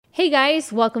Hey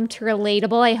guys, welcome to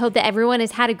Relatable. I hope that everyone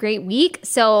has had a great week.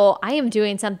 So I am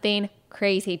doing something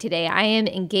crazy today. I am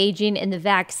engaging in the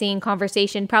vaccine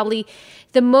conversation, probably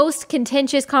the most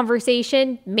contentious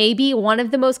conversation, maybe one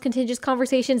of the most contentious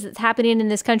conversations that's happening in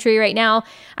this country right now.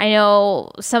 I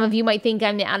know some of you might think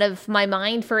I'm out of my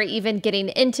mind for even getting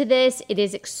into this. It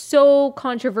is so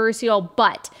controversial,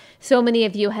 but so many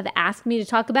of you have asked me to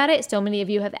talk about it. So many of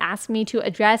you have asked me to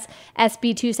address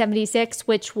SB 276,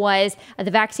 which was the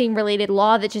vaccine-related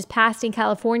law that just passed in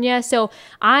California. So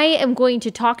I am going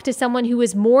to talk to someone who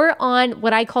is more on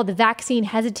what I call the vaccine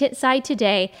hesitant side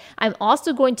today. I'm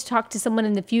also going to talk to someone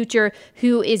in the future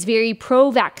who is very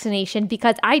pro-vaccination,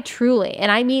 because I truly,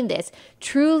 and I mean this,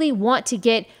 truly want to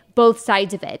get both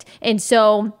sides of it. And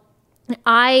so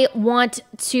I want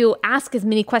to ask as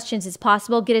many questions as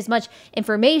possible, get as much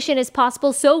information as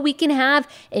possible so we can have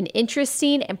an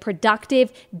interesting and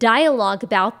productive dialogue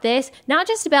about this, not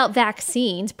just about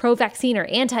vaccines, pro-vaccine or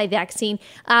anti-vaccine,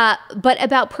 but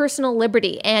about personal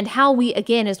liberty and how we,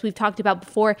 again, as we've talked about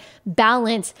before,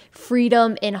 balance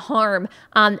freedom and harm.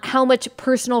 How much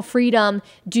personal freedom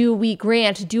do we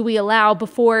grant, do we allow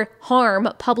before harm,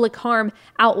 public harm,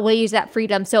 outweighs that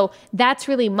freedom? So that's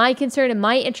really my concern and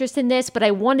my interest in this. But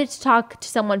I wanted to talk to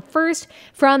someone first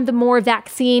from the more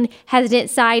vaccine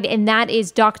hesitant side, and that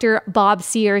is Dr. Bob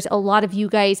Sears. A lot of you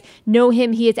guys know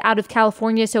him. He is out of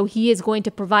California, so he is going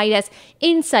to provide us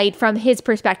insight from his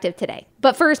perspective today.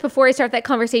 But first, before I start that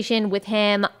conversation with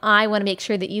him, I want to make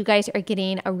sure that you guys are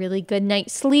getting a really good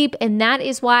night's sleep. And that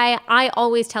is why I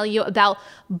always tell you about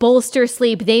Bolster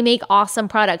Sleep. They make awesome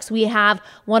products. We have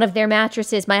one of their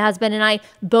mattresses. My husband and I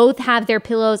both have their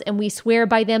pillows, and we swear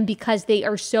by them because they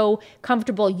are so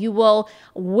comfortable. You will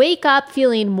wake up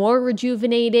feeling more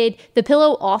rejuvenated. The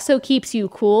pillow also keeps you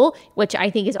cool, which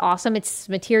I think is awesome. It's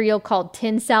material called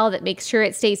Tencel that makes sure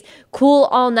it stays cool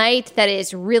all night. That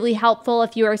is really helpful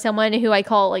if you are someone who I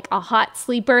call like a hot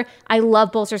sleeper. I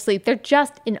love Bolster Sleep. They're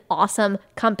just an awesome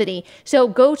company. So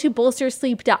go to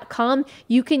bolstersleep.com.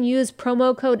 You can use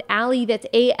promo code Allie, that's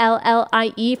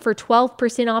ALLIE, for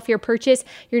 12% off your purchase.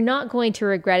 You're not going to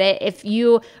regret it. If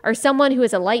you are someone who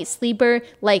is a light sleeper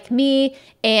like me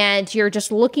and you're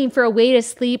just looking for a way to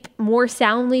sleep more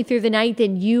soundly through the night,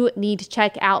 then you need to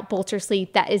check out Bolster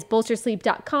Sleep. That is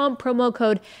bolstersleep.com, promo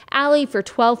code Allie for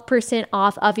 12%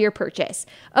 off of your purchase.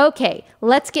 Okay,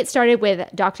 let's get started with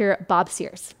Dr. Bob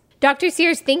Sears. Dr.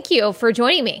 Sears, thank you for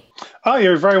joining me. Oh,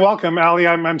 you're very welcome, Allie.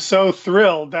 I'm so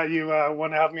thrilled that you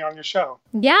want to have me on your show.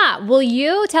 Yeah. Will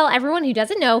you tell everyone who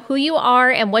doesn't know who you are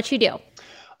and what you do?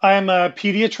 I'm a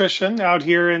pediatrician out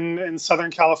here in Southern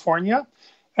California,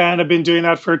 and I've been doing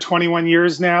that for 21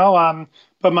 years now.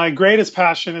 But my greatest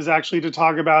passion is actually to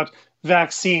talk about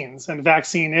vaccines and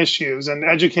vaccine issues and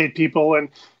educate people and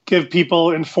give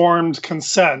people informed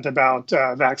consent about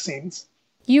vaccines.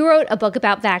 You wrote a book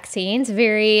about vaccines,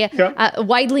 very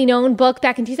widely known book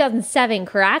back in 2007,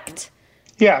 correct?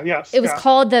 Yeah, yes. It was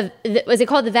called was it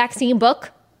called The Vaccine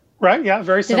Book? Right, yeah,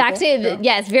 very simple. The vaccine,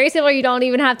 yes, very similar. You don't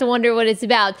even have to wonder what it's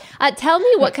about. Tell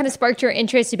me what kind of sparked your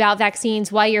interest about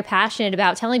vaccines, why you're passionate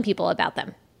about telling people about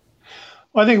them.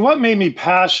 Well, I think what made me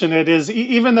passionate is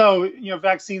even though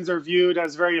vaccines are viewed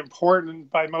as very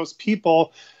important by most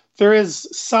people, there is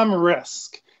some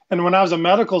risk. And when I was a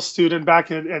medical student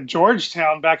back at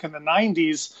Georgetown back in the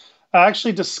 90s, I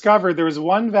actually discovered there was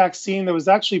one vaccine that was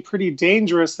actually pretty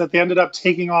dangerous that they ended up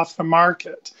taking off the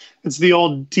market. It's the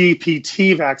old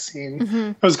DPT vaccine.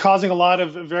 Mm-hmm. It was causing a lot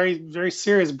of very, very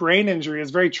serious brain injury. It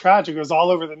was very tragic. It was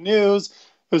all over the news.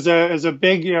 It was a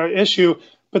big issue.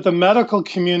 But the medical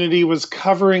community was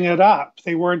covering it up.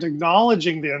 They weren't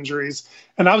acknowledging the injuries.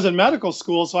 And I was in medical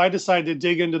school, so I decided to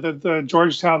dig into the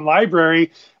Georgetown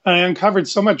library, and I uncovered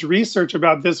so much research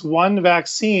about this one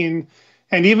vaccine.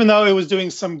 And even though it was doing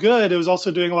some good, it was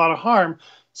also doing a lot of harm.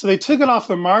 So they took it off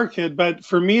the market. But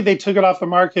for me, they took it off the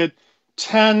market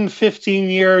 10, 15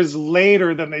 years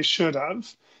later than they should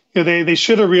have. They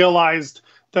should have realized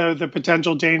the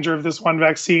potential danger of this one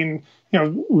vaccine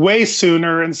way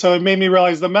sooner. And so it made me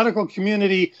realize the medical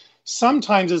community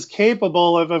sometimes is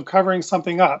capable of covering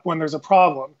something up when there's a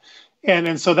problem.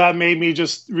 And so that made me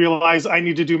just realize I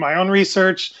need to do my own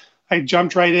research. I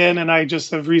jumped right in and I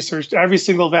just have researched every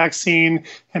single vaccine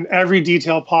and every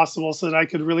detail possible so that I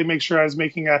could really make sure I was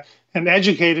making an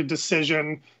educated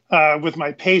decision with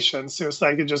my patients, so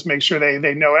I could just make sure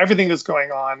they know everything that's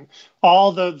going on,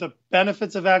 all the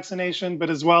benefits of vaccination, but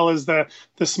as well as the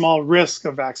small risk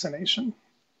of vaccination.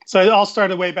 So it all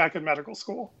started way back in medical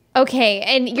school. Okay,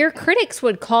 and your critics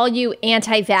would call you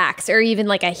anti-vax or even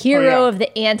like a hero of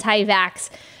the anti-vax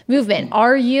movement.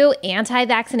 Are you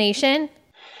anti-vaccination?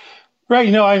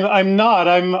 Right. I'm not.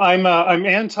 I'm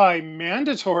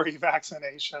anti-mandatory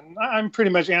vaccination. I'm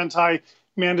pretty much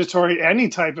anti-mandatory any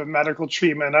type of medical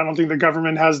treatment. I don't think the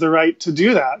government has the right to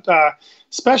do that,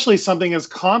 especially something as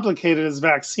complicated as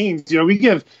vaccines. We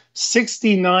give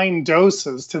 69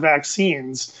 doses to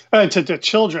vaccines to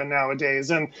children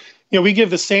nowadays, and we give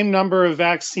the same number of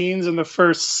vaccines in the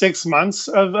first 6 months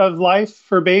of life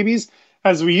for babies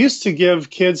as we used to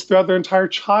give kids throughout their entire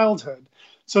childhood.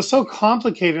 So it's so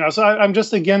complicated now. So I'm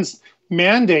just against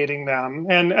mandating them.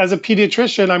 And as a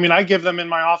pediatrician, I mean, I give them in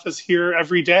my office here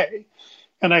every day.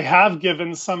 And I have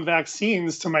given some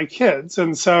vaccines to my kids.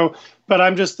 And so, but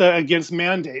I'm just against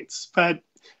mandates. But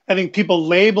I think people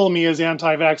label me as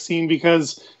anti-vaccine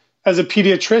because as a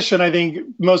pediatrician, I think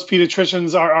most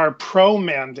pediatricians are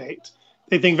pro-mandate.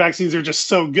 They think vaccines are just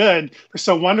so good, they're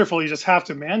so wonderful, you just have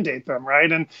to mandate them, right?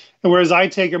 And whereas I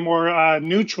take a more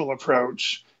neutral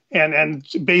approach and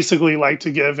basically like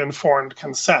to give informed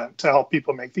consent to help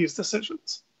people make these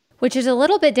decisions. Which is a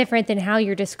little bit different than how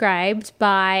you're described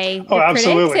by the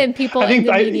absolutely. critics and people in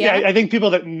the media. I think people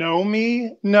that know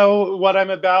me know what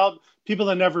I'm about. People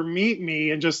that never meet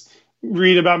me and just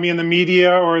read about me in the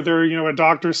media, or they're, a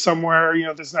doctor somewhere,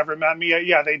 that's never met me.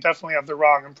 Yeah, they definitely have the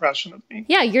wrong impression of me.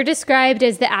 Yeah, you're described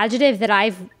as the adjective that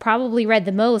I've probably read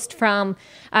the most from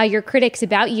your critics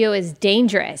about you is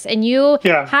dangerous. And you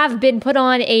have been put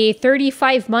on a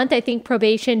 35-month, I think,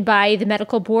 probation by the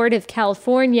Medical Board of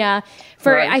California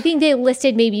for, right. I think they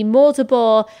listed maybe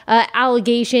multiple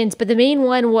allegations, but the main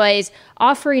one was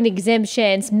offering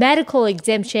exemptions, medical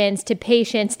exemptions to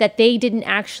patients that they didn't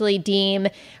actually deem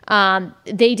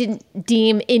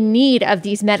in need of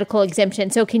these medical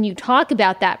exemptions. So can you talk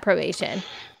about that probation?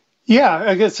 Yeah,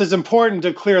 I guess it's important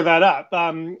to clear that up.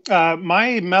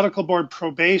 My medical board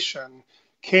probation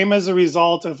came as a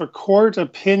result of a court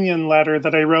opinion letter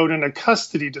that I wrote in a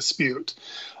custody dispute.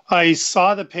 I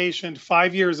saw the patient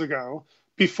 5 years ago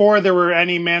before there were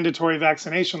any mandatory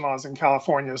vaccination laws in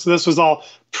California. So this was all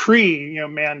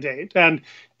pre-mandate. And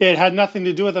it had nothing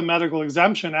to do with a medical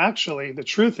exemption, actually, the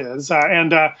truth is.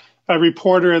 And a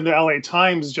reporter in the LA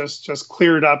Times just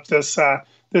cleared up this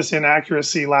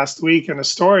inaccuracy last week in a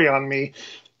story on me.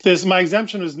 My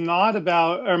exemption was not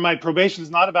about, or my probation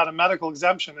is not about a medical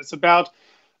exemption. It's about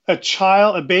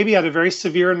a baby had a very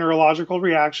severe neurological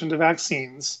reaction to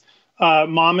vaccines.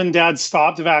 Mom and dad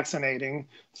stopped vaccinating.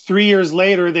 3 years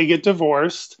later, they get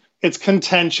divorced. It's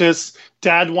contentious.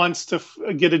 Dad wants to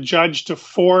get a judge to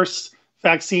force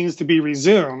vaccines to be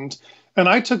resumed. And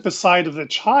I took the side of the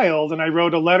child, and I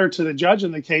wrote a letter to the judge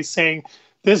in the case saying,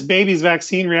 this baby's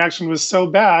vaccine reaction was so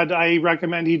bad, I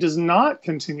recommend he does not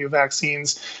continue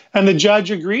vaccines. And the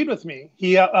judge agreed with me.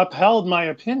 He upheld my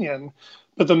opinion.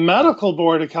 But the Medical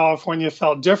Board of California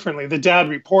felt differently. The dad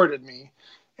reported me.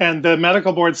 And the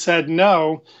medical board said,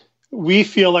 no, we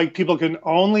feel like people can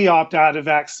only opt out of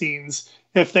vaccines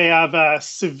if they have a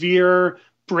severe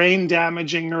brain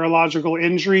damaging neurological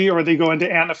injury, or they go into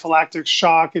anaphylactic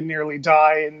shock and nearly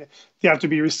die and they have to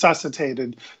be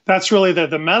resuscitated. That's really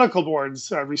the medical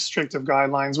board's restrictive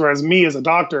guidelines. Whereas me as a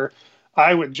doctor,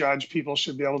 I would judge people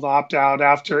should be able to opt out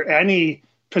after any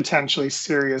potentially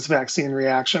serious vaccine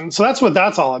reaction. So that's what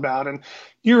that's all about. And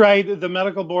you're right, the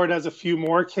medical board has a few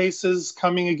more cases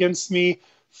coming against me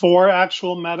for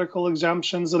actual medical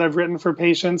exemptions that I've written for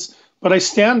patients, but I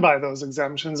stand by those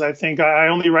exemptions. I think I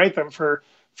only write them for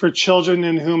children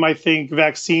in whom I think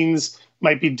vaccines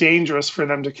might be dangerous for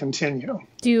them to continue.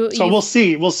 We'll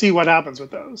see. We'll see what happens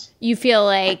with those. You feel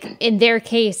like in their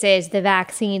cases, the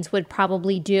vaccines would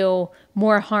probably do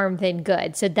more harm than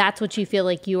good. So that's what you feel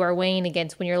like you are weighing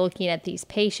against when you're looking at these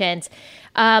patients.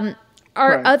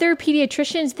 Are other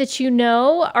pediatricians that you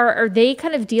know, are they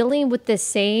kind of dealing with the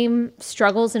same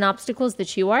struggles and obstacles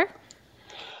that you are?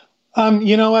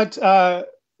 You know what?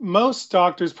 Most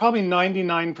doctors, probably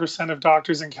 99% of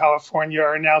doctors in California,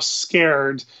 are now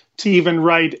scared to even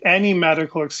write any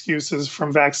medical excuses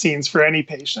from vaccines for any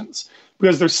patients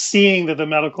because they're seeing that the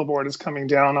medical board is coming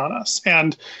down on us.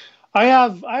 And I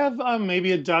have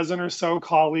maybe a dozen or so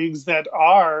colleagues that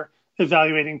are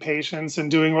evaluating patients and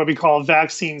doing what we call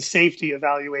vaccine safety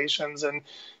evaluations and,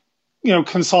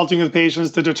 consulting with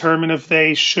patients to determine if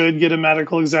they should get a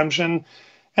medical exemption.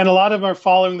 And a lot of them are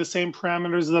following the same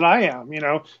parameters that I am.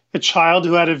 A child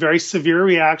who had a very severe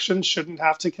reaction shouldn't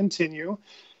have to continue.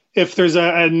 If there's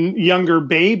a younger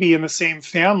baby in the same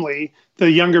family,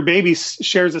 the younger baby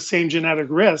shares the same genetic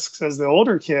risks as the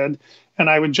older kid. And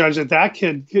I would judge that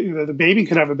kid, the baby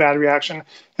could have a bad reaction.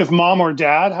 If mom or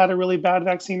dad had a really bad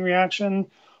vaccine reaction,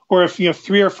 or if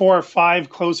 3 or 4 or 5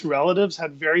 close relatives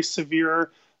had very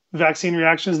severe vaccine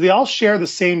reactions, they all share the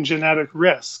same genetic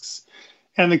risks.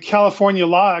 And the California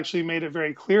law actually made it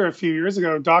very clear a few years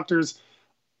ago, doctors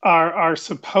are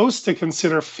supposed to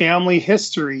consider family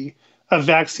history of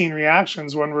vaccine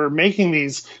reactions when we're making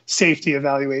these safety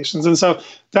evaluations. And so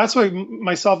that's what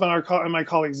myself and my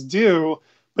colleagues do.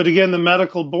 But again, the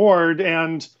medical board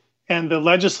and the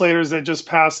legislators that just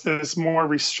passed this more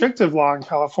restrictive law in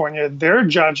California, they're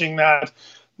judging that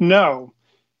no,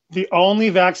 the only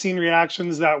vaccine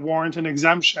reactions that warrant an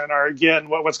exemption are, again,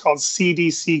 what's called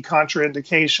CDC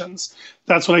contraindications.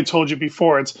 That's what I told you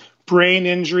before. It's brain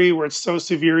injury where it's so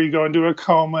severe you go into a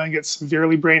coma and get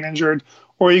severely brain injured,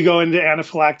 or you go into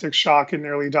anaphylactic shock and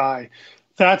nearly die.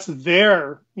 That's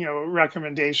their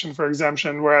recommendation for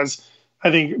exemption, whereas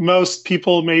I think most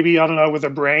people, maybe, I don't know, with a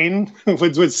brain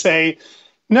would say,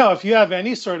 no, if you have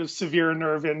any sort of severe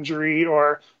nerve injury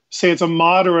or say it's a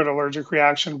moderate allergic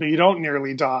reaction, but you don't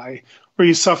nearly die, or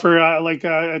you suffer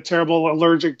a terrible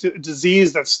allergic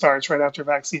disease that starts right after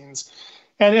vaccines.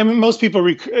 And most people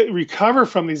recover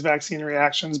from these vaccine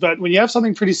reactions. But when you have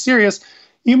something pretty serious,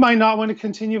 you might not want to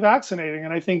continue vaccinating.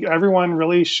 And I think everyone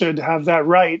really should have that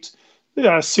right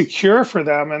secure for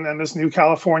them. And this new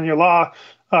California law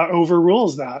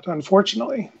overrules that,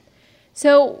 unfortunately.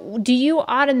 So do you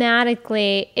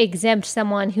automatically exempt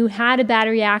someone who had a bad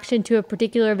reaction to a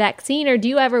particular vaccine, or do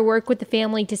you ever work with the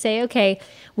family to say, okay,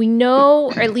 we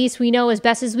know, or at least we know as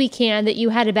best as we can, that you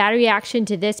had a bad reaction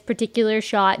to this particular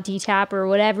shot, DTaP or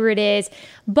whatever it is,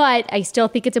 but I still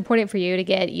think it's important for you to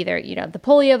get either, the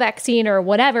polio vaccine or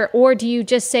whatever, or do you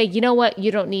just say, you know what,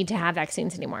 you don't need to have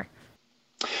vaccines anymore?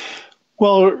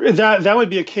 Well, that would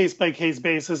be a case-by-case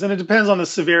basis, and it depends on the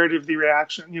severity of the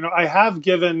reaction. I have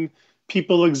given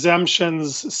people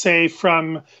exemptions, say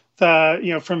from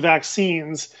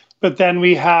vaccines, but then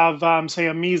we have, say,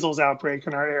 a measles outbreak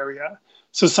in our area.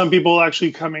 So some people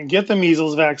actually come and get the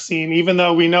measles vaccine, even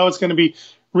though we know it's going to be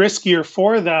riskier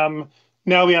for them.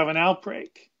 Now we have an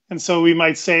outbreak. And so we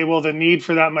might say, well, the need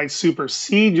for that might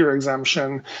supersede your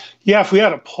exemption. Yeah, if we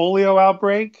had a polio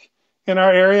outbreak in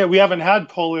our area, we haven't had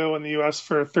polio in the US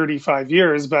for 35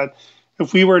 years, but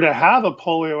if we were to have a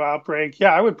polio outbreak,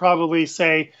 yeah, I would probably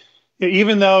say,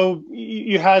 even though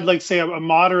you had, say, a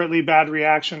moderately bad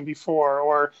reaction before,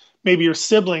 or maybe your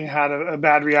sibling had a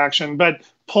bad reaction, but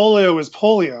polio is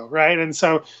polio, right? And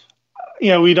so,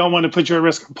 we don't want to put you at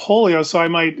risk of polio. So I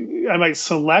might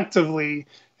selectively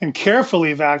and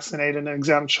carefully vaccinate an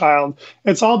exempt child.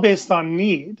 It's all based on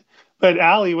need. But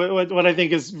Allie, what I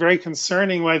think is very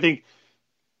concerning, what I think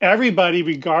everybody,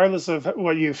 regardless of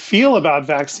what you feel about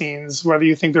vaccines, whether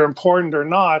you think they're important or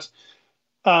not,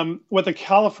 what the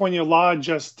California law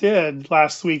just did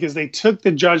last week is they took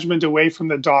the judgment away from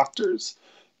the doctors.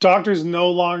 Doctors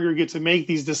no longer get to make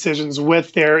these decisions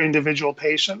with their individual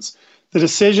patients. The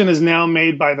decision is now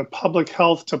made by the public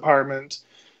health department,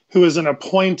 who is an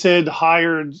appointed,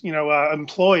 hired,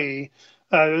 employee,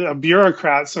 a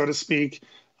bureaucrat, so to speak.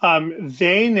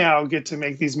 They now get to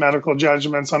make these medical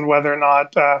judgments on whether or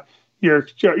not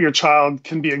your child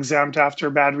can be exempt after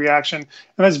a bad reaction.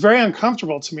 And that's very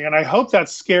uncomfortable to me. And I hope that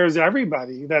scares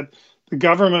everybody, that the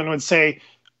government would say,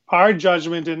 our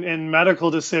judgment in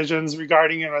medical decisions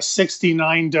regarding a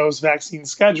 69-dose vaccine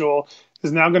schedule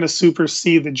is now going to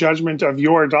supersede the judgment of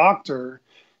your doctor.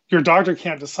 Your doctor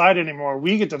can't decide anymore.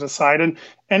 We get to decide. And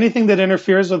anything that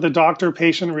interferes with the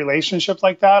doctor-patient relationship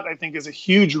like that, I think, is a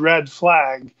huge red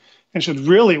flag and should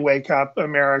really wake up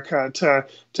America to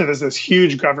this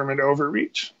huge government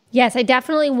overreach. Yes, I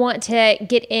definitely want to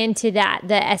get into that,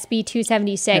 the SB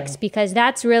 276, because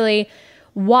that's really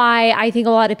why I think a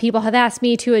lot of people have asked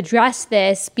me to address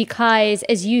this, because,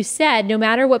 as you said, no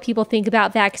matter what people think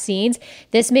about vaccines,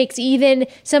 this makes even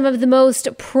some of the most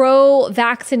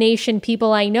pro-vaccination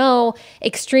people I know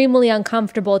extremely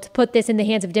uncomfortable to put this in the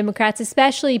hands of Democrats,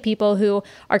 especially people who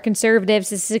are conservatives.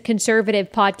 This is a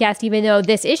conservative podcast, even though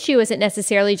this issue isn't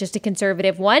necessarily just a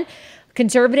conservative one.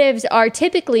 Conservatives are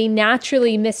typically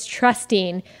naturally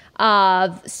mistrusting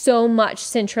of so much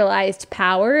centralized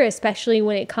power, especially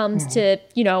when it comes to,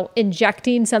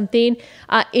 injecting something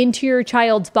into your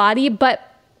child's body. But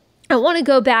I want to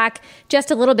go back just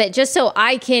a little bit, just so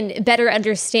I can better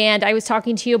understand. I was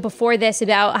talking to you before this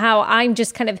about how I'm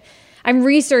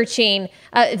researching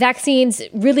vaccines,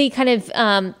 really kind of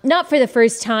not for the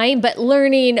first time, but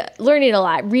learning a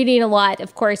lot, reading a lot,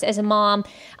 of course, as a mom.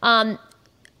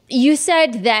 You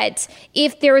said that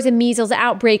if there was a measles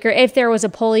outbreak or if there was a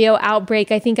polio outbreak,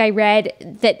 I think I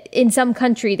read that in some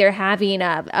country they're having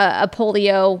a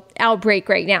polio outbreak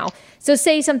right now. So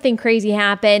say something crazy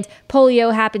happened,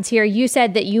 polio happens here. You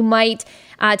said that you might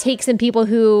take some people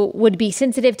who would be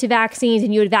sensitive to vaccines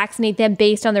and you would vaccinate them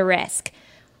based on the risk.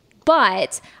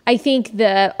 But I think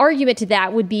the argument to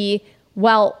that would be,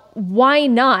 well, why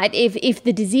not? If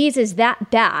the disease is that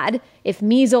bad, if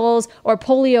measles or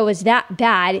polio is that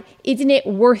bad, isn't it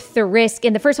worth the risk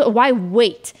in the first place? Why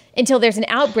wait until there's an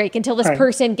outbreak, until this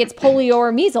person gets polio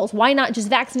or measles? Why not just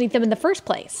vaccinate them in the first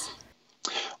place?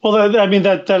 Well, I mean,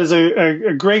 that is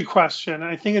a great question.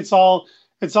 I think it's all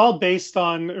based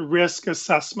on risk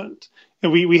assessment.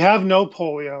 And we have no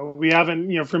polio. We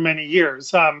haven't, for many years.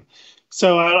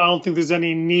 So I don't think there's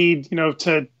any need,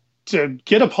 to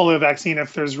get a polio vaccine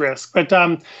if there's risk. But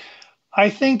I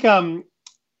think, when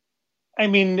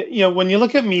you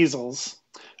look at measles,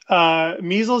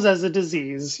 measles as a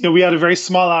disease, we had a very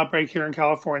small outbreak here in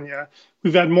California.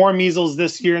 We've had more measles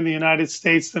this year in the United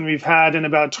States than we've had in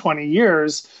about 20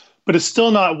 years, but it's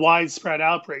still not widespread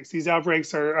outbreaks. These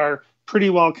outbreaks are pretty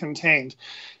well contained.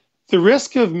 The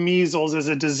risk of measles as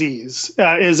a disease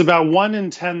is about 1 in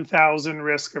 10,000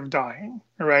 risk of dying,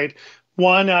 right?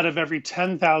 1 out of every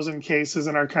 10,000 cases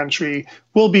in our country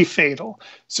will be fatal.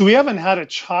 So we haven't had a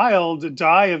child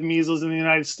die of measles in the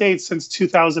United States since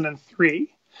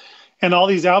 2003. And all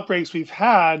these outbreaks we've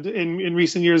had in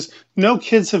recent years, no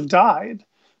kids have died.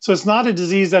 So it's not a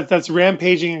disease that's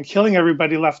rampaging and killing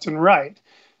everybody left and right.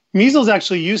 Measles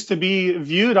actually used to be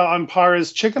viewed on par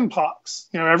as chickenpox.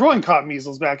 Everyone caught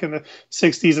measles back in the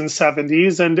 60s and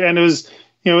 70s. And it was,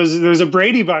 there was a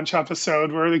Brady Bunch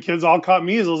episode where the kids all caught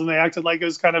measles and they acted like it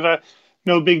was kind of a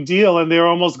no big deal. And they were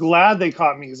almost glad they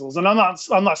caught measles. And I'm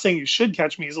not saying you should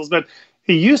catch measles, but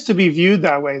it used to be viewed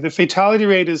that way. The fatality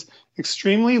rate is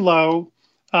extremely low.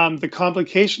 The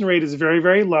complication rate is very,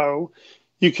 very low.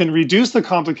 You can reduce the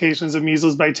complications of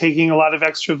measles by taking a lot of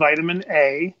extra vitamin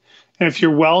A. And if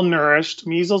you're well nourished,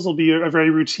 measles will be a very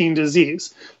routine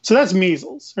disease. So that's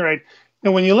measles, right?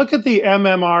 And when you look at the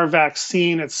MMR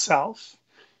vaccine itself,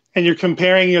 and you're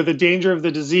comparing, the danger of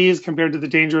the disease compared to the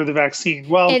danger of the vaccine.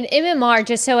 Well, and MMR,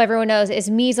 just so everyone knows, is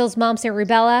measles, mumps, and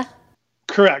rubella.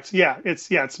 Correct. Yeah,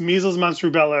 it's measles, mumps,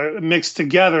 rubella mixed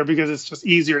together because it's just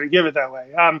easier to give it that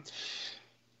way.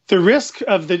 The risk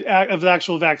of the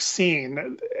actual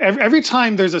vaccine, every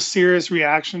time there's a serious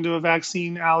reaction to a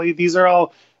vaccine, Ali, these are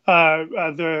all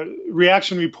the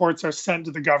reaction reports are sent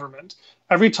to the government.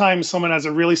 Every time someone has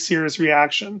a really serious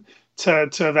reaction to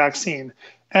a vaccine,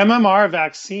 MMR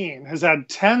vaccine has had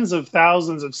tens of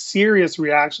thousands of serious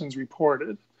reactions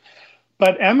reported.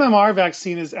 But MMR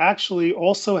vaccine has actually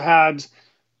also had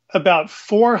about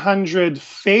 400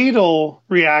 fatal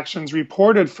reactions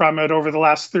reported from it over the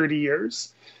last 30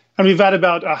 years. And we've had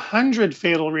about 100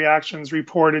 fatal reactions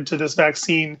reported to this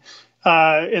vaccine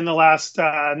in the last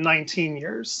 19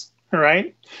 years, all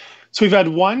right? So we've had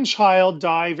one child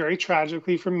die very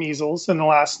tragically from measles in the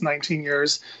last 19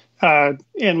 years,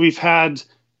 and we've had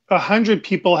 100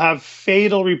 people have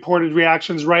fatal reported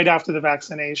reactions right after the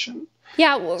vaccination.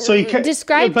 Yeah, so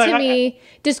describe to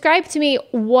me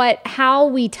how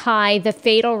we tie the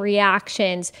fatal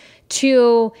reactions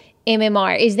to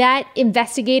MMR. Is that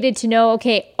investigated to know,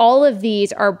 okay, all of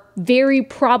these are very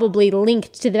probably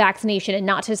linked to the vaccination and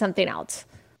not to something else?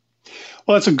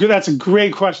 Well, that's a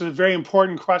great question, a very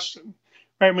important question,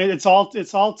 right? I mean, it's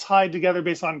all tied together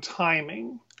based on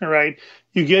timing, all right?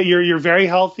 You're very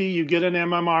healthy, you get an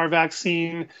MMR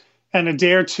vaccine, and a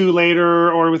day or two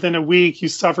later, or within a week, you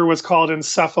suffer what's called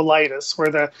encephalitis,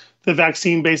 where the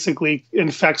vaccine basically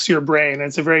infects your brain.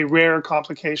 It's a very rare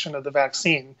complication of the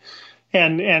vaccine.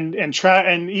 And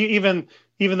even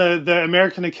the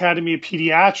American Academy of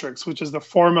Pediatrics, which is the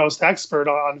foremost expert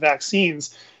on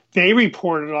vaccines, they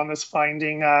reported on this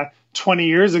finding 20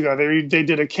 years ago. They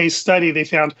did a case study. They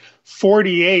found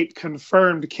 48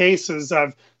 confirmed cases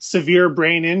of severe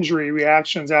brain injury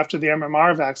reactions after the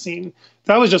MMR vaccine.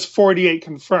 That was just 48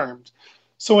 confirmed.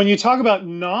 So when you talk about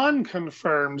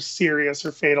non-confirmed serious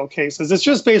or fatal cases, it's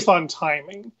just based on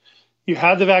timing. You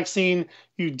had the vaccine,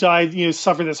 you died, you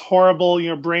suffer this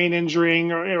horrible, brain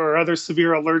injury or other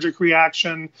severe allergic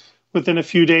reaction within a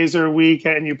few days or a week,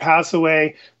 and you pass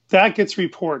away. That gets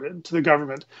reported to the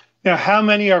government. Now, how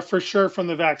many are for sure from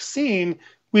the vaccine?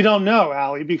 We don't know,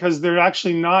 Ali, because they're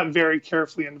actually not very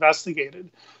carefully investigated.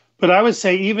 But I would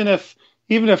say even if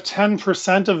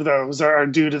 10% of those are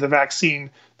due to the vaccine,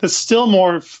 there's still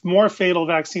more fatal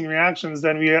vaccine reactions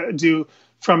than we do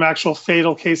from actual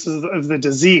fatal cases of the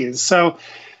disease. So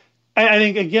I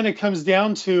think, again, it comes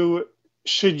down to,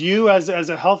 should you as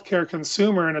a healthcare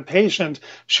consumer and a patient,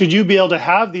 should you be able to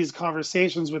have these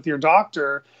conversations with your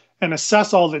doctor and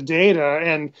assess all the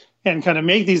data and kind of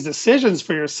make these decisions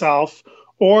for yourself,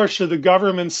 or should the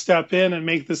government step in and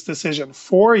make this decision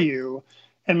for you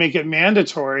and make it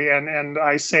mandatory? And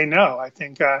I say no. I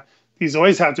think these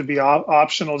always have to be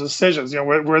optional decisions.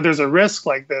 Where there's a risk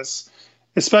like this,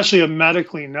 especially a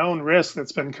medically known risk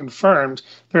that's been confirmed,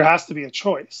 there has to be a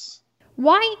choice.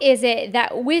 Why is it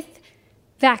that with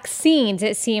vaccines,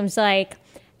 it seems like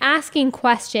asking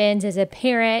questions as a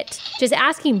parent, just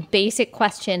asking basic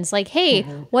questions like, hey,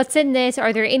 what's in this?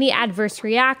 Are there any adverse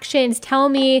reactions? Tell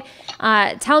me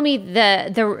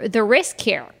the risk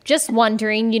here. Just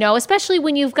wondering, especially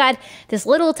when you've got this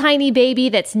little tiny baby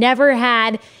that's never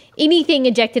had anything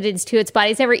injected into its body,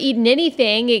 it's never eaten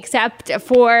anything except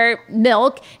for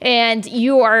milk, and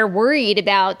you are worried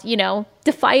about,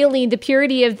 defiling the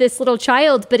purity of this little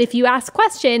child. But if you ask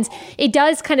questions, it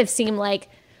does kind of seem like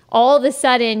all of a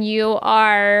sudden you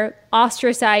are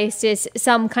ostracized as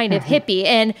some kind of hippie.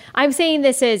 And I'm trying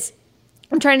to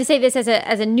say this as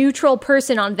a neutral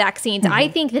person on vaccines. I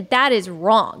think that is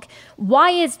wrong.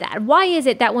 Why is that? Why is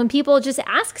it that when people just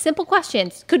ask simple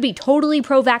questions, could be totally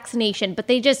pro-vaccination, but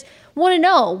they just want to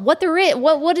know what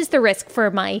is the risk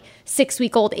for my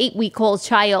 6-week-old, 8-week-old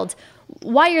child?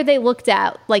 Why are they looked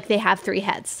at like they have 3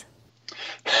 heads?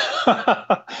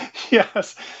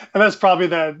 Yes, and that's probably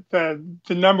the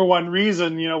number one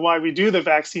reason, why we do the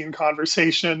vaccine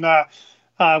conversation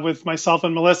with myself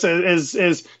and Melissa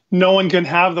is no one can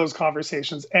have those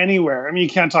conversations anywhere. I mean, you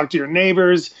can't talk to your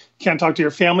neighbors, can't talk to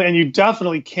your family, and you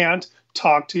definitely can't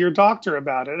talk to your doctor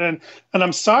about it. And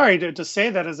I'm sorry to say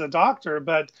that as a doctor,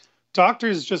 but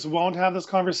doctors just won't have this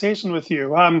conversation with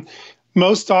you.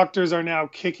 Most doctors are now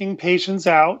kicking patients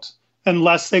out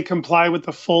unless they comply with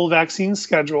the full vaccine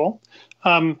schedule.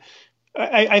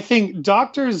 I think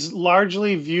doctors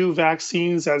largely view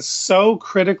vaccines as so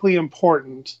critically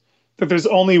important that there's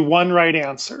only one right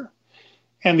answer.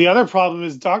 And the other problem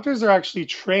is doctors are actually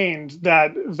trained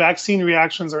that vaccine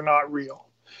reactions are not real.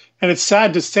 And it's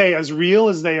sad to say, as real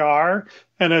as they are,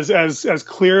 and as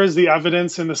clear as the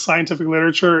evidence in the scientific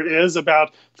literature is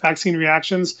about vaccine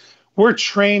reactions, we're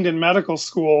trained in medical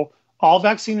school. All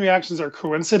vaccine reactions are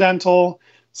coincidental,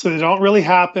 so they don't really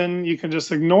happen. You can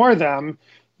just ignore them.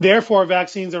 Therefore,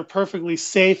 vaccines are perfectly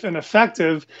safe and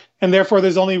effective, and therefore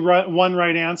there's only one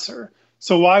right answer.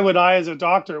 So why would I, as a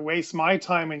doctor, waste my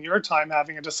time and your time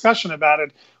having a discussion about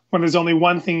it when there's only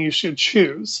one thing you should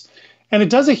choose? And it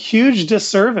does a huge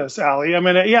disservice, Allie.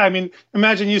 I mean,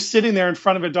 imagine you sitting there in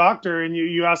front of a doctor and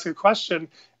you ask a question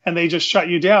and they just shut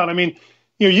you down. I mean,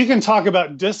 you can talk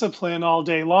about discipline all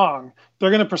day long. They're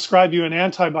going to prescribe you an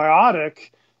antibiotic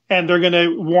and they're going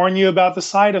to warn you about the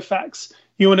side effects.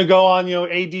 You want to go on,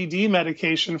 ADD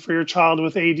medication for your child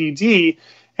with ADD,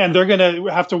 and they're going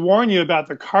to have to warn you about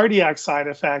the cardiac side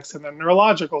effects and the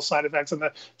neurological side effects and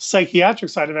the psychiatric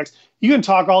side effects. You can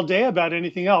talk all day about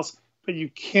anything else, but you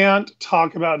can't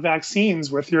talk about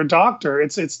vaccines with your doctor.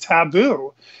 It's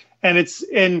taboo. And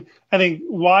I think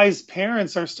wise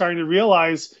parents are starting to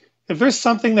realize if there's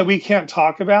something that we can't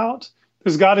talk about,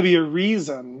 there's got to be a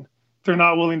reason they're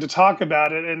not willing to talk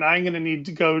about it. And I'm going to need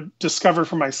to go discover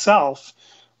for myself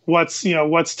what's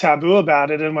taboo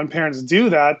about it. And when parents do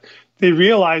that, they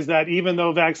realize that even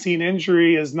though vaccine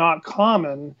injury is not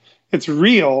common, it's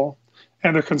real,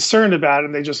 and they're concerned about it,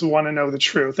 and they just want to know the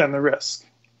truth and the risk.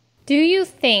 Do you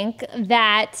think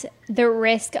that the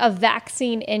risk of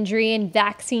vaccine injury and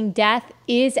vaccine death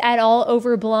is at all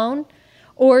overblown?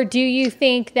 Or do you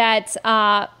think that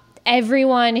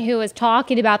everyone who is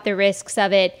talking about the risks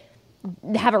of it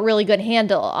have a really good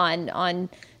handle on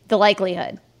the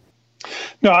likelihood?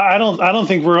 No, I don't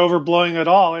think we're overblowing at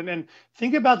all. And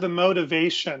think about the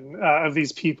motivation of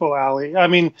these people, Allie. I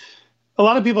mean, a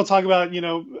lot of people talk about,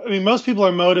 most people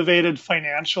are motivated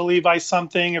financially by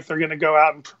something if they're going to go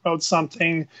out and promote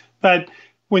something. But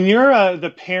when you're the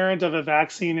parent of a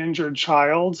vaccine injured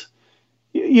child,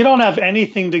 you don't have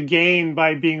anything to gain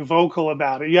by being vocal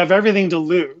about it. You have everything to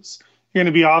lose. You're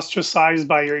going to be ostracized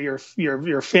by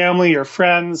your family, your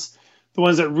friends. The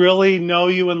ones that really know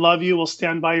you and love you will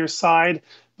stand by your side.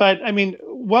 But I mean,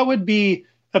 what would be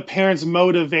a parent's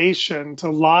motivation to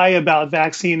lie about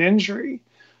vaccine injury?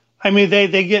 I mean, they're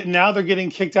getting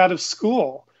kicked out of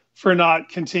school for not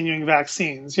continuing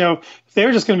vaccines. If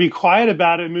they're just going to be quiet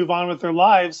about it and move on with their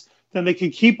lives, then they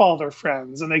could keep all their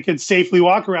friends and they could safely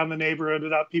walk around the neighborhood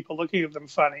without people looking at them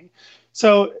funny.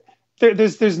 So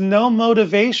there's no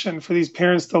motivation for these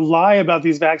parents to lie about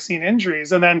these vaccine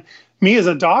injuries. And then me as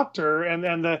a doctor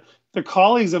and the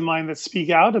colleagues of mine that speak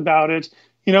out about it,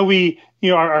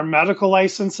 our medical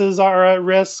licenses are at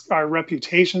risk, our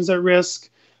reputation's at risk.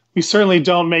 We certainly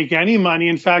don't make any money.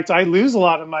 In fact, I lose a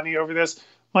lot of money over this.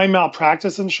 My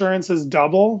malpractice insurance is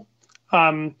double.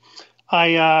 I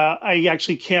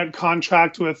actually can't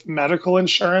contract with medical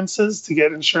insurances to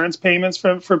get insurance payments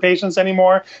for patients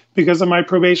anymore because of my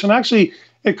probation. Actually,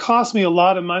 it cost me a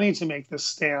lot of money to make this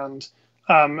stand.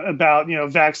 about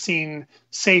vaccine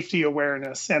safety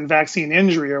awareness and vaccine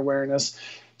injury awareness.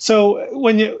 So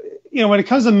when when it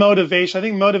comes to motivation, I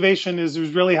think motivation is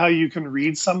really how you can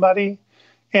read somebody.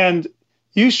 And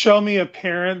you show me a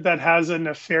parent that has a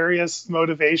nefarious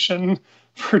motivation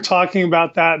for talking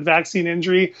about that vaccine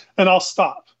injury, and I'll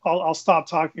stop. I'll stop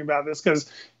talking about this, because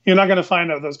you're not going to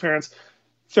find out those parents.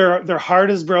 Their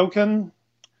heart is broken.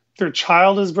 Their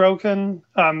child is broken.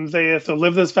 They have to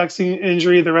live this vaccine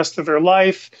injury the rest of their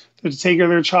life. They have to take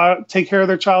care of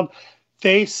their child.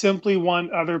 They simply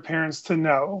want other parents to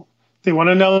know. They want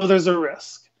to know there's a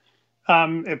risk.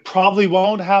 It probably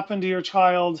won't happen to your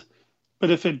child, but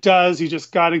if it does, you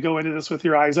just got to go into this with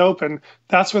your eyes open.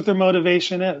 That's what their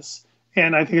motivation is.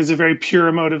 And I think it's a very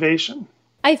pure motivation.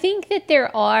 I think that there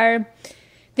are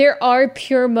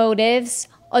pure motives.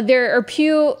 There are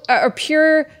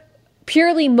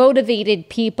purely motivated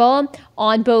people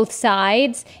on both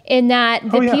sides, in that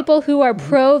the people who are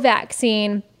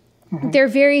pro-vaccine, they're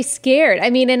very scared. I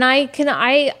mean, and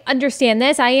I understand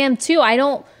this. I am too.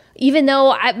 Even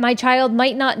though my child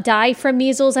might not die from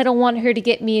measles, I don't want her to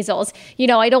get measles.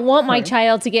 I don't want my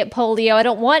child to get polio. I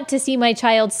don't want to see my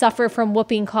child suffer from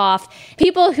whooping cough.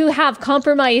 People who have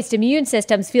compromised immune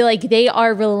systems feel like they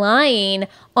are relying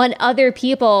on other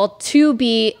people to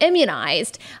be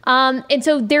immunized. And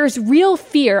so there's real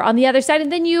fear on the other side.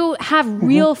 And then you have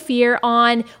real fear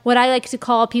on what I like to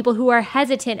call people who are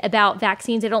hesitant about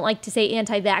vaccines. I don't like to say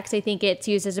anti-vax. I think it's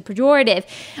used as a pejorative.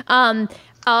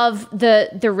 Of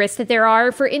the risks that there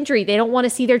are for injury. They don't want to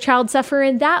see their child suffer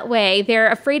in that way. They're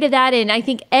afraid of that. And I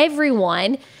think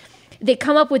they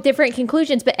come up with different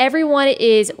conclusions, but everyone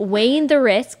is weighing the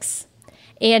risks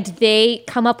and they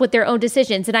come up with their own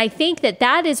decisions. And I think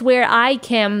that is where I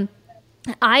can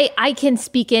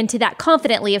speak into that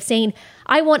confidently, of saying,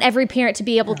 I want every parent to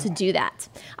be able to do that.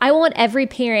 I want every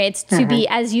parent to be,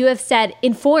 as you have said,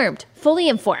 informed, fully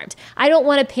informed. I don't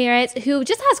want a parent who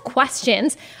just has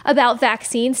questions about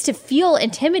vaccines to feel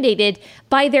intimidated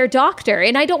by their doctor.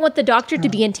 And I don't want the doctor to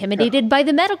be intimidated by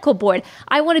the medical board.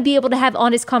 I want to be able to have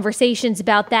honest conversations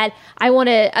about that. I want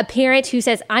a parent who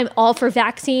says, I'm all for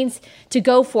vaccines, to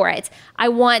go for it. I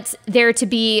want there to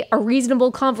be a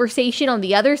reasonable conversation on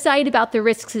the other side about the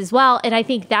risks as well. And I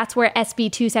think that's where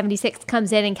SB 276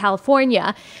 comes in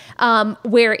California,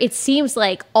 where it seems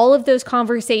like all of those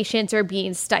conversations are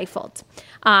being stifled,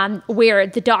 where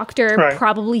the doctor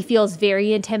probably feels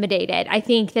very intimidated. I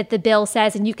think that the bill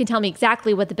says, and you can tell me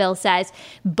exactly what the bill says,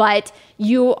 but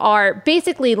you are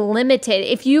basically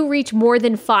limited if you reach more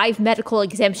than 5 medical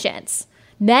exemptions.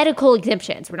 We're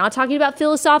not talking about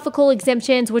philosophical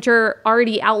exemptions, which are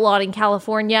already outlawed in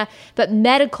California, but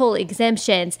medical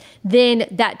exemptions, then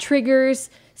that triggers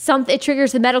it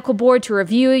triggers the medical board to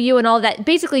review you and all that.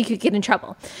 Basically, you could get in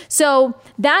trouble. So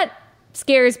that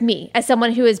scares me as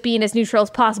someone who is being as neutral as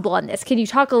possible on this. Can you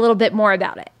talk a little bit more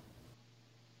about it?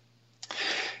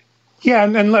 Yeah,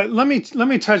 and let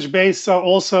me touch base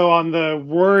also on the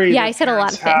worry I said a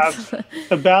lot of things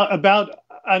about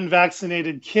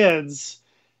unvaccinated kids.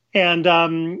 And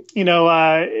does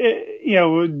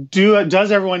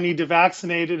everyone need to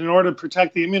vaccinate in order to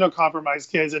protect the immunocompromised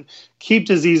kids and keep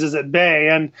diseases at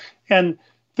bay? And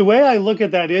the way I look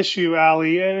at that issue,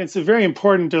 Ali, and it's very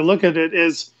important to look at it,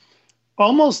 is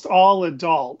almost all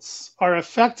adults are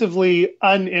effectively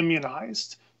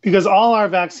unimmunized, because all our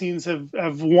vaccines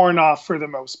have worn off for the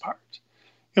most part.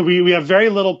 And we have very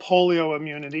little polio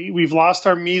immunity. We've lost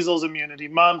our measles immunity,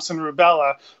 mumps and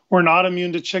rubella. We're not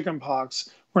immune to chickenpox.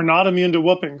 We're not immune to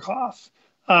whooping cough.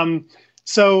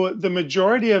 So the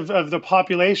majority of the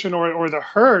population, or the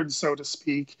herd, so to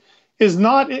speak, is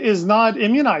not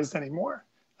immunized anymore.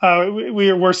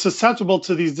 We're susceptible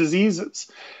to these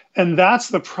diseases. And that's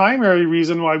the primary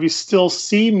reason why we still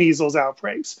see measles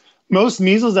outbreaks. Most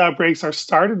measles outbreaks are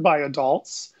started by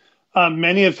adults,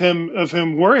 many of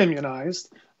whom were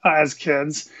immunized as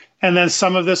kids. And then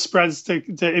some of this spreads to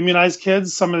immunized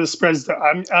kids, some of this spreads to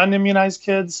unimmunized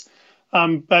kids.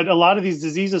 But a lot of these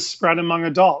diseases spread among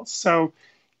adults. So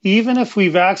even if we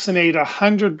vaccinate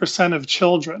 100% of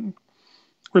children,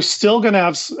 we're still going to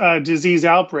have disease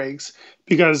outbreaks,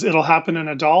 because it'll happen in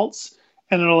adults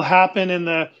and it'll happen in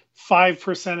the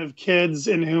 5% of kids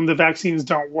in whom the vaccines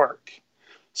don't work.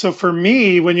 So for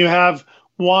me, when you have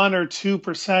 1 or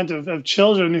 2% of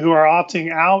children who are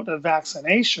opting out of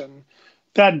vaccination,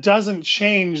 that doesn't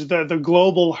change the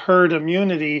global herd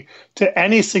immunity to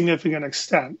any significant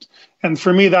extent. And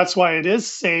for me, that's why it is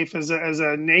safe as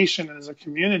a nation and as a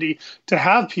community to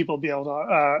have people be able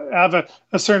to have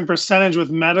a certain percentage with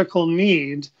medical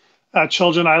need.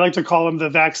 Children, I like to call them the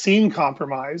vaccine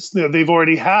compromised. They've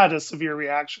already had a severe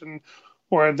reaction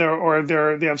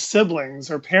they have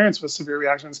siblings or parents with severe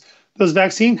reactions, those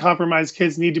vaccine compromised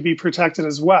kids need to be protected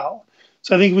as well.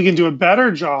 So I think we can do a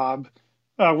better job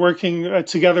working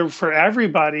together for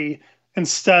everybody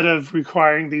instead of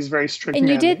requiring these very strict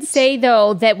mandates. And you did say,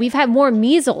 though, that we've had more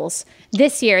measles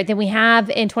this year than we have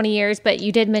in 20 years, but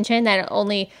you did mention that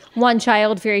only one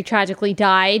child very tragically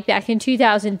died back in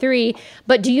 2003.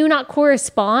 But do you not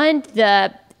correspond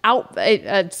the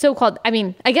so-called, I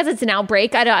mean, I guess it's an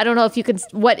outbreak. I don't know if you can,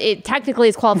 what it technically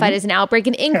is qualified as an outbreak,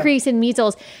 an increase in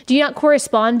measles. Do you not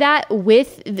correspond that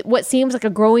with what seems like a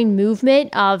growing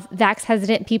movement of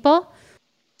vax-hesitant people?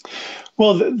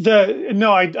 Well,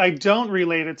 no, I don't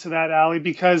relate it to that, Allie,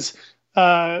 because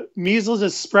measles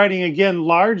is spreading again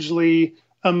largely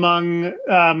among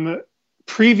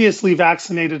previously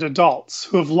vaccinated adults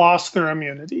who have lost their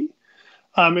immunity.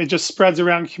 It just spreads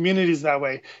around communities that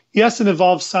way. Yes, it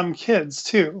involves some kids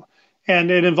too, and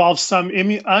it involves some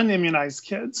unimmunized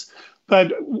kids.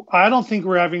 But I don't think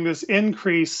we're having this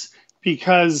increase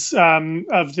because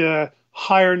of the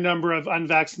higher number of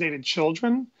unvaccinated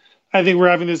children. I think we're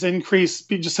having this increase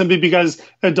just simply because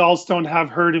adults don't have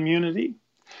herd immunity.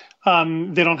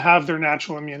 They don't have their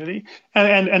natural immunity.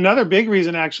 And another big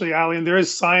reason, actually, Allie, and there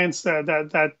is science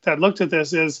that looked at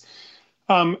this, is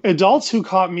adults who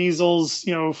caught measles,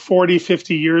 40,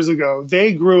 50 years ago,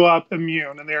 they grew up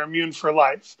immune and they're immune for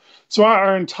life. So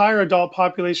our entire adult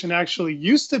population actually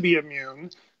used to be immune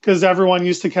because everyone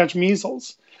used to catch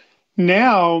measles.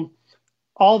 Now,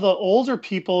 all the older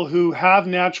people who have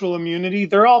natural immunity,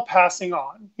 they're all passing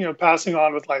on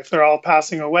with life. They're all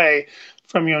passing away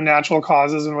from, natural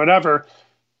causes and whatever.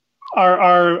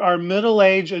 Our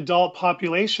middle-aged adult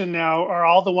population now are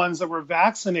all the ones that were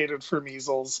vaccinated for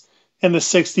measles in the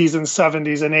 60s and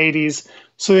 70s and 80s.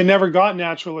 So they never got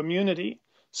natural immunity.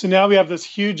 So now we have this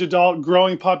huge adult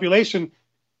growing population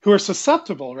who are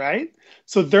susceptible, right?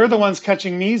 So they're the ones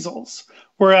catching measles.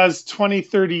 Whereas 20,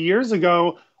 30 years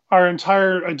ago, our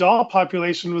entire adult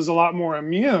population was a lot more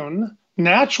immune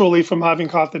naturally from having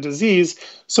caught the disease.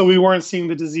 So we weren't seeing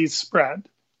the disease spread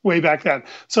way back then.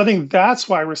 So I think that's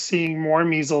why we're seeing more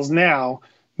measles now,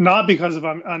 not because of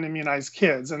unimmunized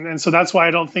kids. And so that's why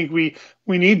I don't think we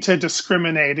need to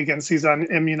discriminate against these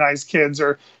unimmunized kids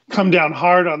or come down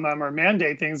hard on them or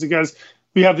mandate things, because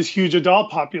we have this huge adult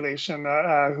population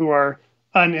who are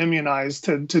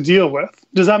unimmunized to deal with.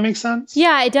 Does that make sense?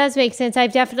 Yeah, it does make sense.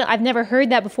 I've never heard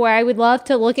that before. I would love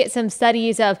to look at some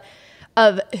studies of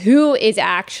who is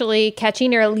actually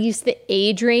catching, or at least the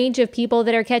age range of people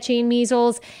that are catching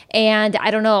measles. And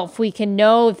I don't know if we can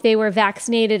know if they were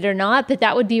vaccinated or not, but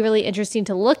that would be really interesting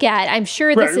to look at. I'm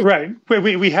sure this is right.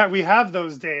 We have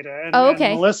those data, and,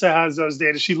 okay. And Melissa has those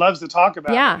data. She loves to talk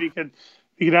about it. We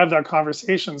could have that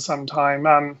conversation sometime.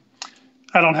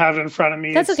 I don't have it in front of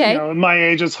me. That's okay. My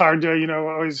age, it's hard to,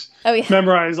 always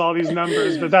memorize all these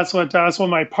numbers, but that's what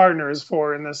my partner is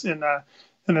for in this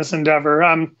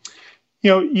endeavor.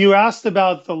 You asked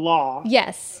about the law.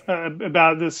 Yes.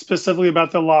 Specifically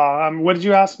about the law. what did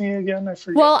you ask me again? I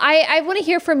forget. Well, I want to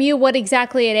hear from you what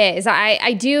exactly it is.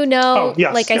 I do know,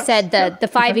 I said, the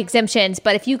 5 exemptions,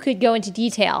 but if you could go into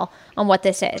detail on what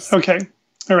this is. Okay.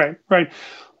 All right. Right.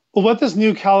 Well, what this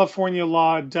new California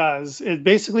law does, it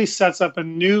basically sets up a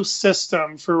new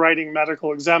system for writing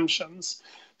medical exemptions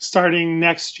starting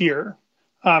next year,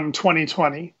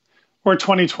 2020 or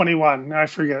 2021. I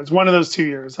forget. It's one of those 2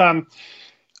 years.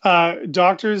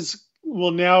 Doctors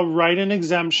will now write an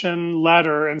exemption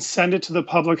letter and send it to the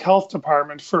public health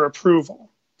department for approval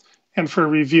and for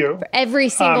review. For every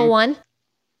single one?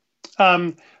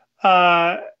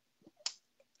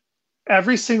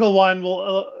 Every single one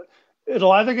will...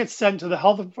 It'll either get sent to the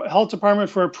health department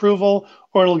for approval,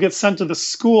 or it'll get sent to the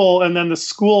school, and then the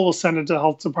school will send it to the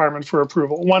health department for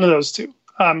approval. One of those two.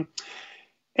 And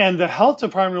the health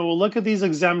department will look at these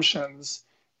exemptions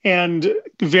and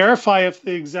verify if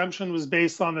the exemption was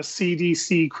based on the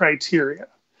CDC criteria.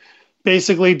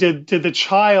 Basically, did the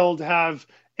child have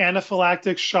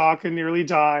anaphylactic shock and nearly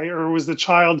die, or was the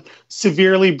child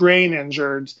severely brain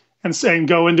injured and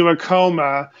go into a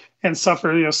coma and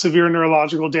suffer severe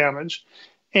neurological damage?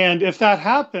 And if that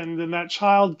happened, then that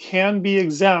child can be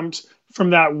exempt from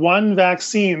that one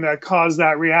vaccine that caused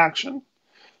that reaction.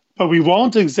 But we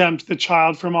won't exempt the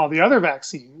child from all the other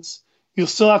vaccines. You'll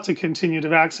still have to continue to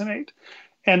vaccinate.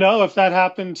 And if that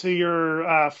happened to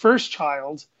your first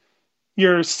child,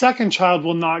 your second child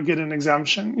will not get an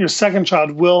exemption. Your second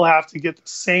child will have to get the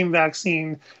same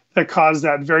vaccine that caused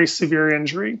that very severe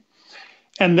injury.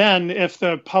 And then if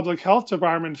the public health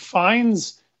department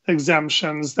finds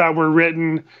exemptions that were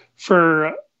written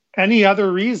for any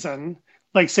other reason,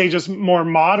 like say just more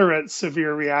moderate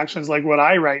severe reactions like what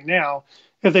I write now,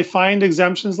 If they find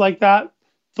exemptions like that,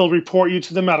 they'll report you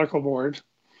to the medical board.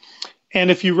 And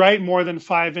if you write more than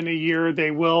 5 in a year,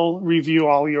 they will review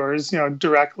all yours,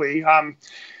 directly.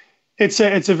 It's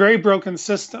a very broken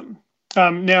system.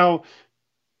 Now,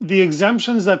 the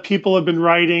exemptions that people have been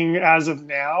writing as of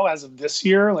this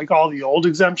year, like all the old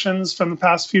exemptions from the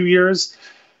past few years,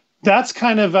 that's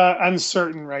kind of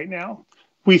uncertain right now.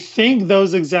 We think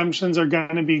those exemptions are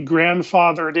going to be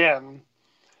grandfathered in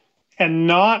and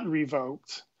not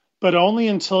revoked, but only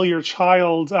until your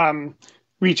child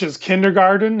reaches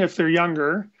kindergarten if they're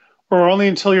younger, or only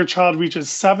until your child reaches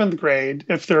 7th grade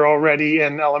if they're already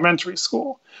in elementary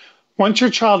school. Once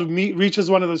your child reaches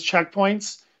one of those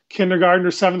checkpoints, kindergarten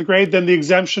or 7th grade, then the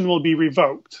exemption will be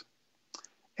revoked.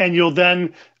 And you'll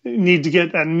then need to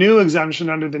get a new exemption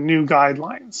under the new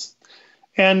guidelines.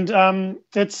 And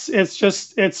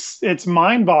it's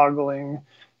mind-boggling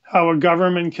how a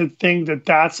government could think that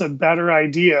that's a better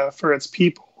idea for its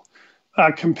people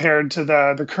compared to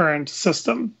the current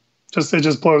system. It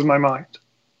just blows my mind.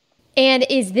 And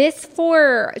is this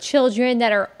for children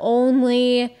that are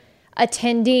only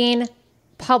attending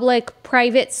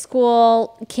private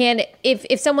school?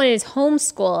 If someone is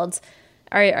homeschooled,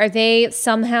 are they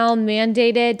somehow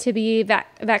mandated to be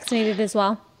vaccinated as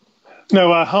well? No,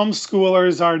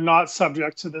 homeschoolers are not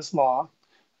subject to this law.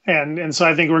 And so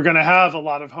I think we're going to have a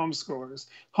lot of homeschoolers.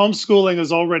 Homeschooling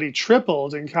has already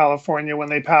tripled in California when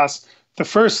they passed the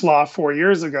first law 4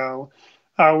 years ago.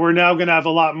 We're now going to have a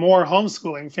lot more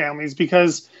homeschooling families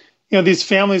because, these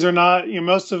families are not,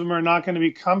 most of them are not going to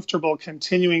be comfortable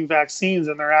continuing vaccines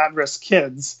in their at-risk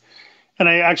kids. And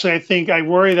I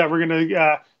worry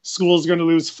that schools are going to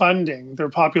lose funding. Their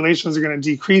populations are going to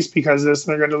decrease because of this.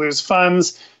 They're going to lose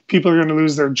funds. People are going to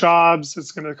lose their jobs.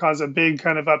 It's going to cause a big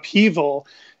kind of upheaval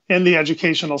in the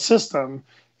educational system.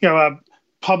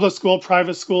 Public school,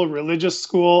 private school, religious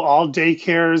school, all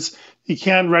daycares. You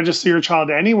can't register your child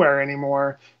anywhere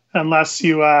anymore unless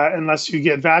you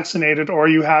get vaccinated or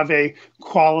you have a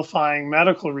qualifying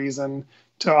medical reason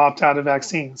to opt out of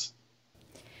vaccines.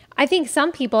 I think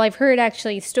some people, I've heard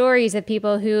actually stories of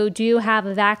people who do have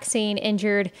a vaccine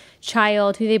injured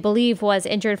child who they believe was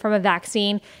injured from a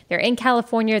vaccine. They're in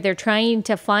California. They're trying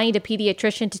to find a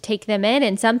pediatrician to take them in.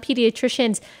 And some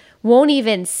pediatricians won't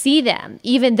even see them,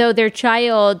 even though their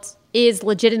child is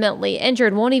legitimately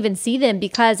injured, won't even see them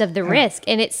because of the risk.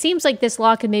 And it seems like this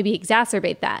law could maybe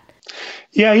exacerbate that.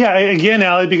 Yeah. Again,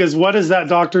 Allie, because what is that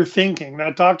doctor thinking?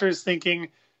 That doctor is thinking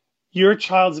your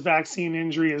child's vaccine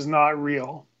injury is not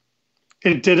real.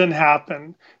 It didn't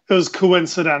happen. It was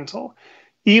coincidental.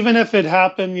 Even if it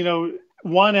happened,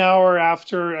 1 hour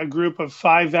after a group of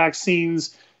 5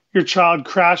 vaccines, your child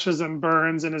crashes and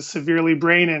burns and is severely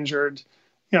brain injured,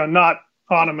 not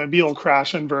automobile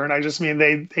crash and burn. I just mean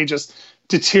they just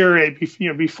deteriorate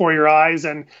before your eyes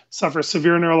and suffer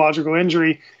severe neurological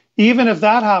injury. Even if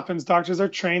that happens, doctors are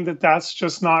trained that that's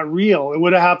just not real. It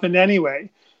would have happened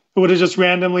anyway. It would have just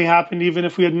randomly happened even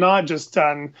if we had not just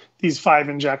done these 5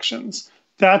 injections.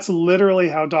 That's literally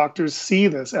how doctors see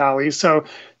this, Allie. So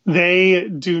they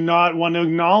do not want to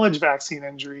acknowledge vaccine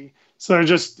injury. So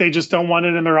they just don't want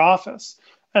it in their office.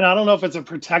 And I don't know if it's a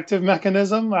protective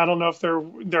mechanism. I don't know if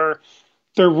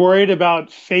they're worried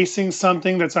about facing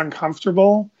something that's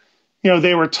uncomfortable.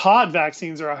 They were taught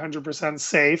vaccines are 100%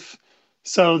 safe.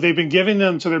 So they've been giving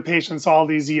them to their patients all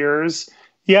these years.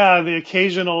 Yeah, the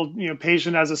occasional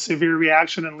patient has a severe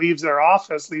reaction and leaves their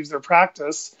office, leaves their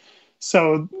practice.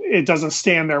 So it doesn't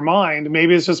stay in their mind.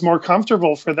 Maybe it's just more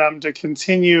comfortable for them to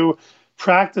continue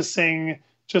practicing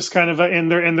just kind of in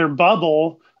their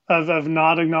bubble of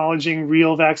not acknowledging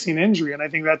real vaccine injury. And I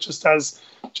think that just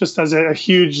does a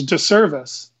huge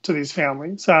disservice to these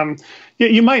families.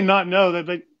 You might not know that,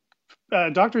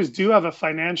 but doctors do have a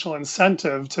financial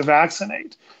incentive to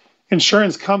vaccinate.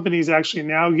 Insurance companies actually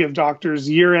now give doctors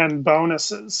year-end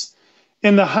bonuses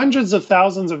in the hundreds of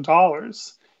thousands of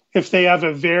dollars if they have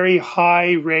a very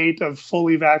high rate of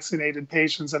fully vaccinated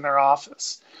patients in their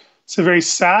office. So very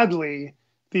sadly,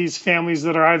 these families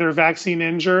that are either vaccine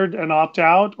injured and opt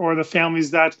out, or the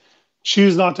families that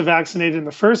choose not to vaccinate in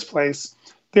the first place,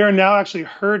 they are now actually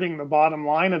hurting the bottom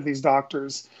line of these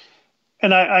doctors.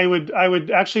 And I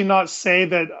would actually not say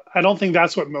that. I don't think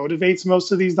that's what motivates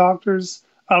most of these doctors.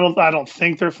 I don't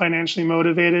think they're financially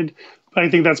motivated, but I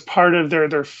think that's part of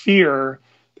their fear.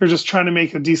 They're just trying to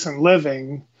make a decent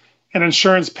living, and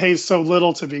insurance pays so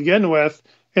little to begin with.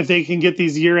 If they can get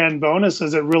these year-end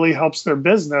bonuses, it really helps their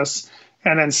business.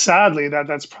 And then sadly,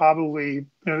 that's probably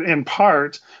in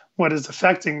part what is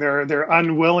affecting their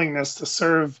unwillingness to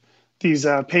serve these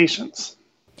patients.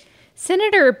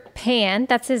 Senator Pan,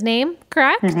 that's his name,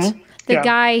 correct? Mm-hmm. the Yeah.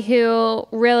 guy who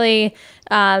really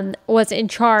was in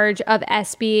charge of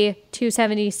SB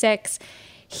 276,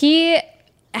 he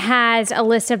has a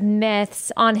list of myths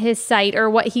on his site, or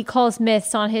what he calls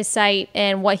myths on his site,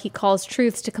 and what he calls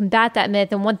truths to combat that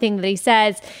myth. And one thing that he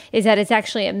says is that it's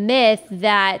actually a myth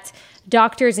that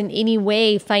doctors in any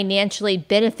way financially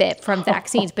benefit from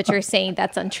vaccines, but you're saying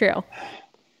that's untrue.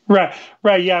 Right,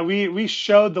 right. Yeah, we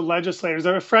showed the legislators.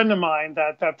 A friend of mine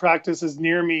that practices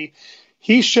near me,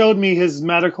 he showed me his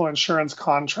medical insurance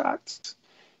contract.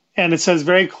 And it says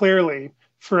very clearly,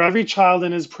 for every child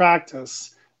in his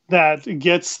practice that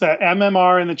gets the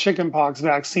MMR and the chickenpox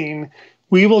vaccine,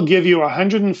 we will give you a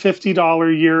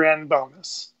 $150 year-end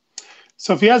bonus.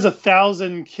 So if he has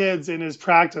 1,000 kids in his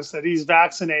practice that he's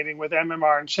vaccinating with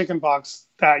MMR and chickenpox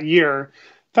that year,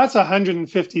 that's a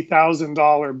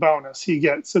 $150,000 bonus he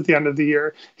gets at the end of the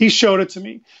year. He showed it to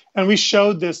me, and we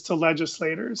showed this to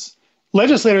legislators.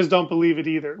 Legislators don't believe it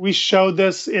either. We showed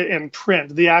this in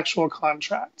print, the actual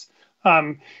contract,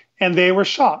 and they were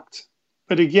shocked.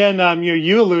 But again,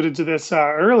 you alluded to this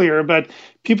earlier, but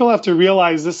people have to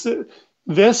realize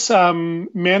this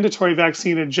mandatory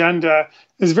vaccine agenda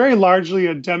is very largely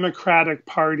a Democratic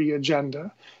Party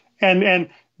agenda, and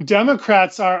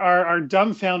Democrats are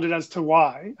dumbfounded as to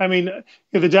why. I mean,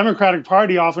 the Democratic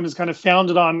Party often is kind of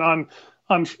founded on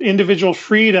individual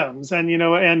freedoms, and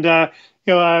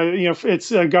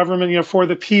it's a government for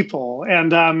the people,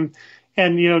 and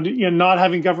not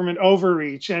having government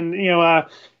overreach,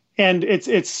 and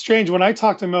it's strange when I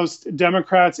talk to most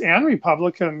Democrats and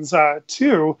Republicans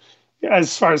too.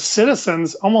 As far as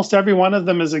citizens, almost every one of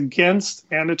them is against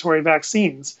mandatory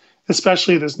vaccines,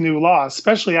 especially this new law,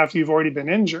 especially after you've already been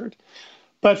injured.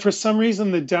 But for some reason,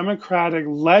 the Democratic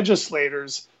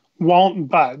legislators won't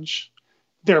budge.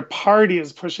 Their party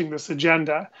is pushing this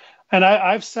agenda. And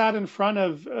I've sat in front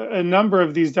of a number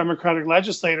of these Democratic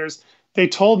legislators. They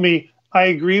told me, I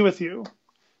agree with you.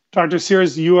 Dr.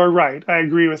 Sears, you are right. I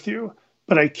agree with you.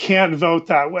 But I can't vote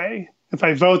that way. If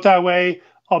I vote that way,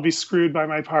 I'll be screwed by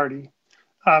my party.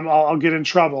 I'll get in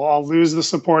trouble. I'll lose the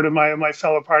support of my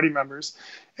fellow party members.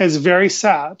 It's very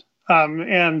sad,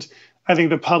 and I think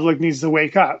the public needs to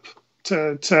wake up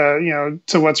to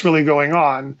what's really going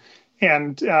on,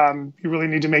 and you really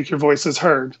need to make your voices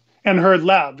heard and heard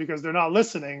loud, because they're not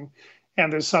listening,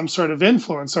 and there's some sort of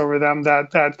influence over them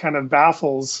that kind of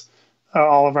baffles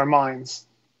all of our minds.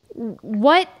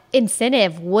 What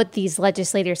incentive would these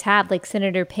legislators have, like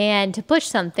Senator Pan, to push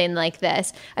something like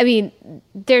this? I mean,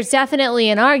 there's definitely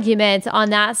an argument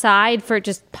on that side for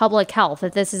just public health,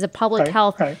 that this is a public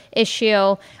health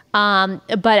issue.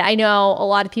 But I know a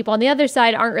lot of people on the other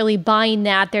side aren't really buying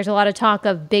that. There's a lot of talk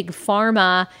of big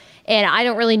pharma, and I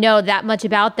don't really know that much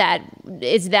about that.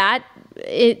 Is that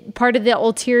part of the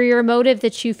ulterior motive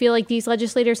that you feel like these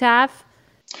legislators have?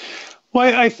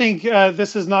 Well, I think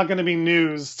this is not going to be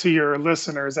news to your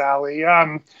listeners, Allie.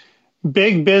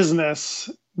 Big business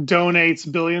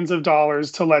donates billions of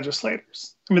dollars to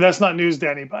legislators. I mean, that's not news to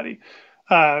anybody.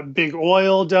 Big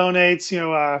oil donates,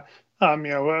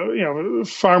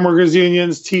 farm workers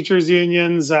unions, teachers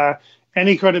unions,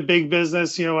 any kind of big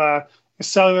business,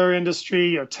 cellular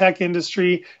industry, tech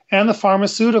industry, and the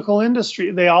pharmaceutical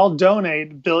industry. They all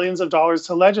donate billions of dollars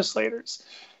to legislators.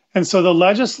 And so the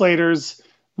legislators,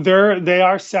 they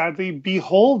are sadly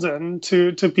beholden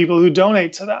to people who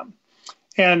donate to them.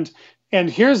 And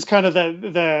here's kind of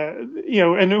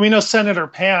and we know Senator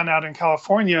Pan out in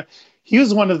California, he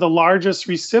was one of the largest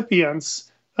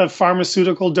recipients of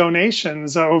pharmaceutical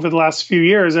donations over the last few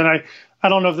years. And I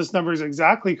don't know if this number is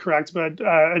exactly correct, but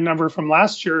a number from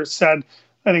last year said,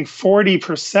 I think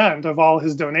 40% of all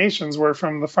his donations were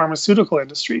from the pharmaceutical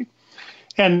industry.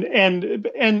 And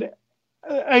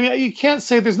I mean, you can't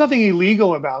say there's nothing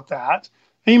illegal about that.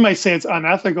 And you might say it's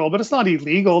unethical, but it's not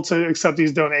illegal to accept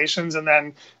these donations and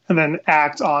then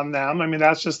act on them. I mean,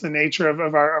 that's just the nature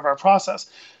of our process.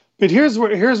 But here's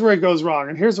where it goes wrong,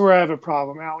 and here's where I have a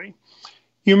problem, Allie.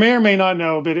 You may or may not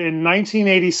know, but in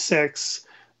 1986,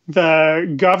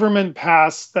 the government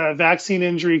passed the Vaccine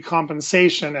Injury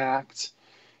Compensation Act,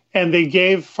 and they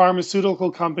gave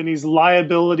pharmaceutical companies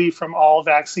liability from all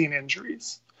vaccine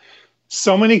injuries.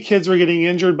 So many kids were getting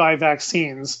injured by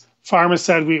vaccines. Pharma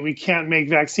said we can't make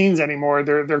vaccines anymore.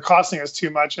 They're costing us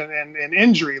too much in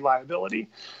injury liability.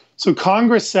 So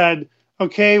Congress said,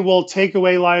 okay, we'll take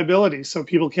away liability so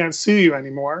people can't sue you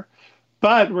anymore.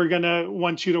 But we're going to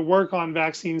want you to work on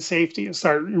vaccine safety and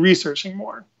start researching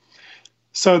more.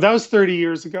 So that was 30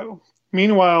 years ago.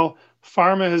 Meanwhile,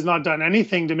 pharma has not done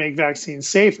anything to make vaccines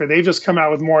safer. They've just come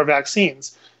out with more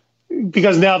vaccines,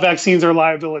 because now vaccines are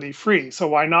liability free. So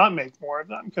why not make more of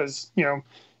them? Because,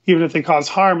 Even if they cause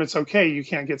harm, it's okay. You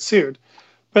can't get sued.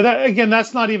 But again,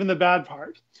 that's not even the bad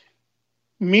part.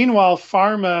 Meanwhile,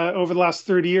 pharma over the last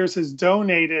 30 years has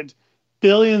donated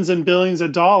billions and billions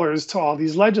of dollars to all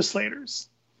these legislators.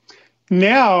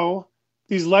 Now,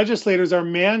 these legislators are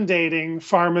mandating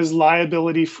pharma's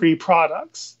liability-free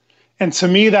products. And to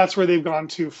me, that's where they've gone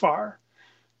too far.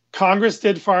 Congress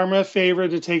did pharma a favor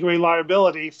to take away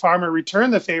liability. Pharma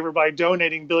returned the favor by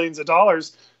donating billions of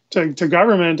dollars to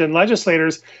government and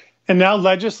legislators. And now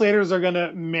legislators are going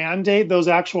to mandate those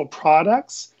actual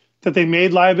products that they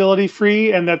made liability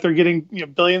free and that they're getting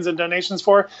billions in donations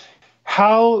for.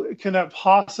 How can that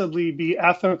possibly be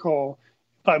ethical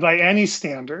by any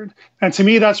standard? And to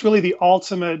me, that's really the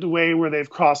ultimate way where they've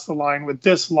crossed the line with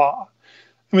this law.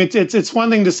 I mean, it's one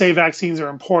thing to say vaccines are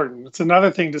important. It's another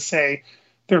thing to say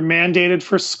they're mandated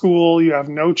for school. You have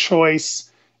no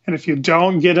choice. And if you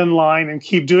don't get in line and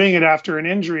keep doing it after an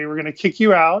injury, we're going to kick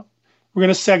you out. We're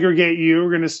going to segregate you.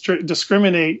 We're going to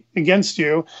discriminate against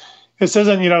you. This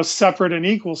isn't, separate and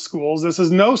equal schools. This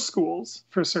is no schools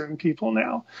for certain people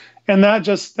now. And that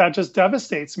just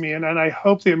devastates me. And I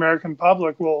hope the American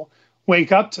public will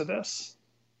wake up to this.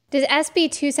 Does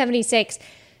SB 276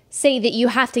 say that you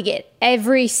have to get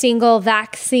every single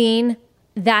vaccine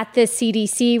that the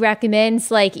CDC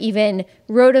recommends, like even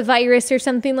rotavirus or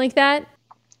something like that?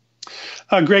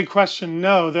 Great question.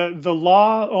 No, the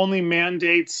law only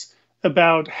mandates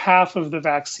about half of the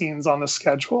vaccines on the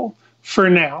schedule for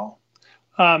now.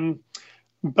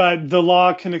 But the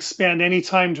law can expand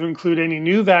anytime to include any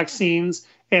new vaccines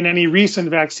and any recent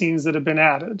vaccines that have been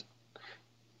added.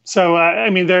 So,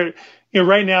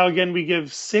 right now, again, we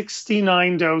give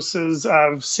 69 doses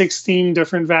of 16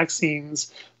 different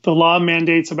vaccines. The law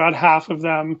mandates about half of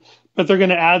them, but they're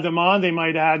going to add them on. They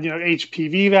might add,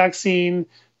 HPV vaccine.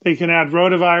 They can add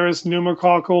rotavirus,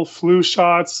 pneumococcal, flu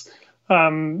shots,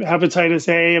 hepatitis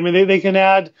A. I mean, they can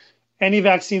add any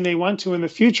vaccine they want to in the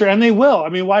future, and they will. I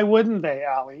mean, why wouldn't they,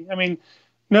 Allie? I mean,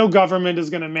 no government is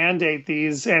going to mandate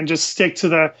these and just stick to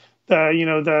the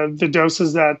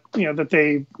doses that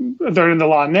they're in the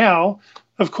law now.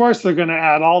 Of course, they're going to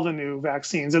add all the new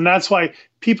vaccines, and that's why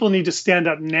people need to stand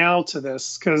up now to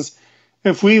this. Because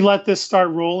if we let this start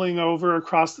rolling over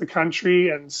across the country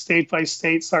and state by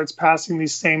state starts passing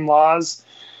these same laws,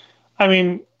 I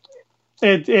mean,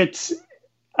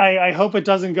 I hope it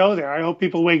doesn't go there. I hope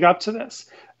people wake up to this.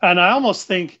 And I almost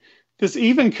think this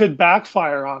even could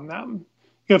backfire on them.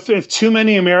 If too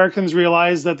many Americans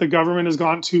realize that the government has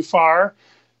gone too far,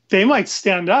 they might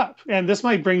stand up. And this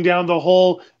might bring down the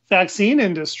whole vaccine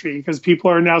industry because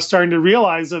people are now starting to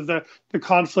realize of the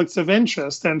conflicts of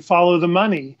interest and follow the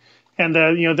money and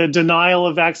the denial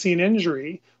of vaccine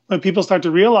injury. When people start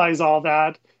to realize all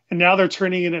that, and now they're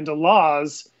turning it into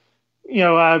laws,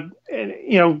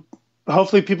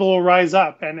 hopefully people will rise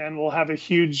up and we'll have a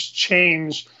huge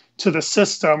change to the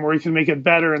system where we can make it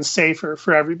better and safer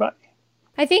for everybody.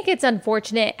 I think it's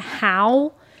unfortunate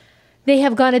how they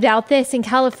have gone about this in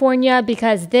California,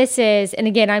 because this is, and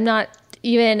again, I'm not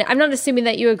assuming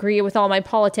that you agree with all my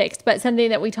politics, but something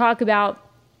that we talk about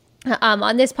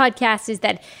on this podcast is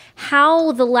that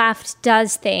how the left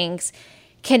does things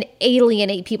can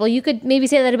alienate people. You could maybe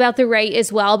say that about the right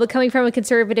as well, but coming from a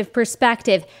conservative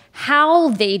perspective, how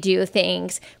they do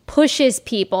things pushes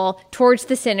people towards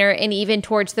the center and even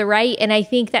towards the right. And I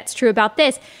think that's true about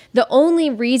this. The only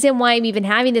reason why I'm even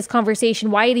having this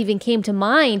conversation, why it even came to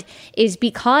mind, is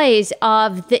because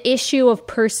of the issue of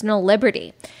personal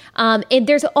liberty. And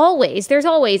there's always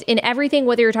in everything,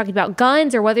 whether you're talking about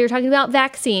guns or whether you're talking about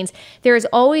vaccines, there is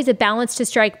always a balance to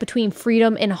strike between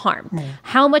freedom and harm.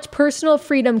 How much personal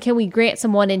freedom can we grant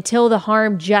someone until the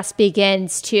harm just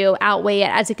begins to outweigh it?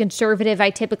 As a conservative, I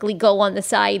typically go on the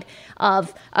side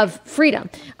of freedom.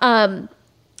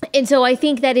 And so I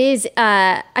think that is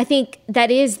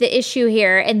the issue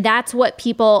here. And that's what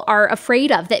people are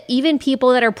afraid of, that even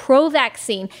people that are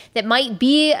pro-vaccine, that might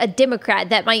be a Democrat,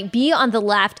 that might be on the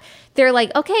left, they're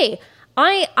like, okay,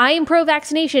 I am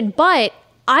pro-vaccination, but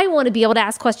I want to be able to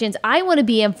ask questions. I want to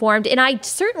be informed. And I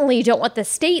certainly don't want the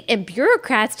state and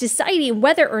bureaucrats deciding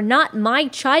whether or not my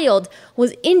child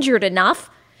was injured enough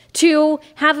to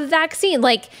have a vaccine.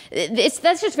 Like, that's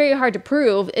just very hard to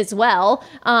prove as well.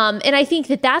 And I think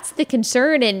that that's the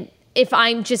concern. And if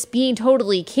I'm just being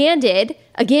totally candid,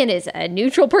 again, as a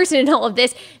neutral person in all of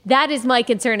this, that is my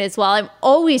concern as well. I'm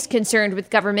always concerned with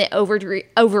government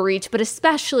overreach, but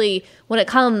especially when it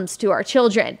comes to our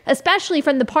children, especially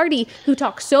from the party who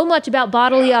talks so much about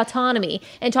bodily autonomy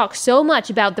and talks so much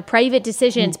about the private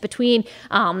decisions between,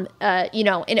 an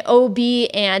OB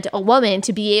and a woman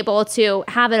to be able to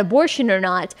have an abortion or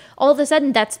not. All of a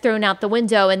sudden, that's thrown out the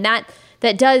window, and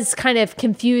that does kind of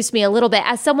confuse me a little bit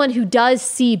as someone who does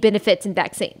see benefits in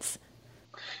vaccines.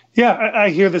 Yeah, I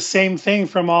hear the same thing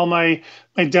from all my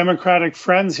Democratic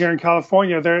friends here in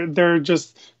California. They're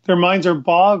just, their minds are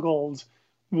boggled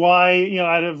why,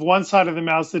 out of one side of the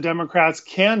mouth, the Democrats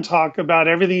can talk about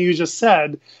everything you just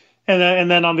said. And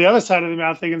then on the other side of the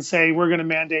mouth, they can say, we're going to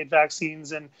mandate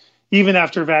vaccines. And even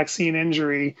after vaccine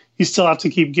injury, you still have to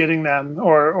keep getting them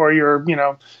or you're,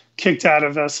 kicked out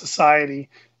of a society.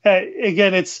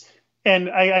 Again,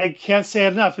 I can't say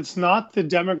it enough. It's not the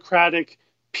Democratic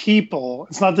people.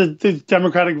 It's not the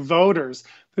Democratic voters.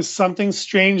 There's something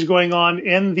strange going on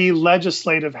in the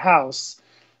legislative house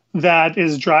that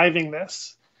is driving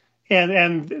this. So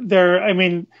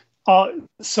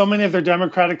many of their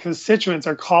Democratic constituents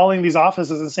are calling these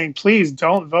offices and saying, please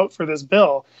don't vote for this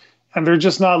bill. And they're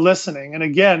just not listening. And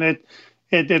again,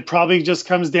 it probably just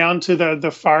comes down to the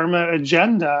pharma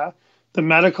agenda, the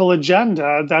medical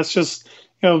agenda. That's just,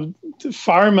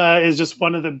 pharma is just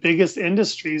one of the biggest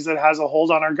industries that has a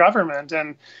hold on our government.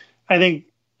 And I think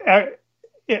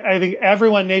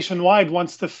everyone nationwide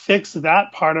wants to fix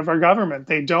that part of our government.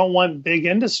 They don't want big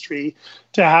industry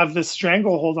to have this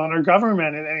stranglehold on our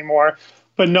government anymore,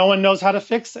 but no one knows how to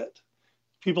fix it.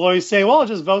 People always say, well,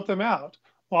 just vote them out.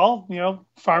 Well,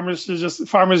 farmers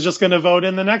just going to vote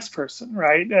in the next person,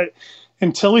 right?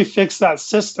 Until we fix that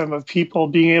system of people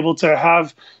being able to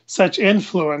have such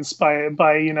influence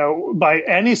by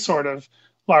any sort of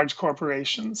large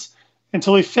corporations.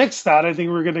 Until we fix that, I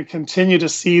think we're going to continue to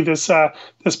see this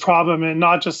problem, and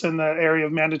not just in the area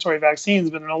of mandatory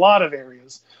vaccines, but in a lot of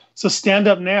areas. So stand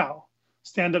up now.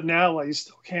 Stand up now while you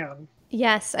still can.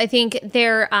 Yes, I think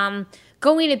they're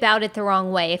going about it the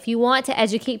wrong way. If you want to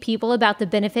educate people about the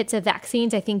benefits of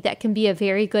vaccines, I think that can be a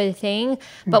very good thing.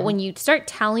 But when you start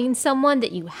telling someone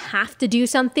that you have to do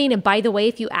something, and by the way,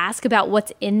 if you ask about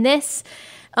what's in this,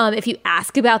 if you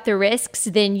ask about the risks,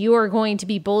 then you are going to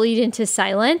be bullied into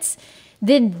silence.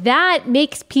 Then that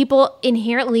makes people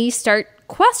inherently start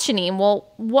questioning,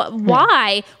 well,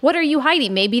 why? What are you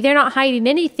hiding? Maybe they're not hiding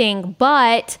anything,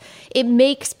 but it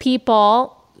makes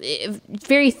people,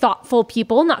 very thoughtful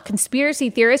people, not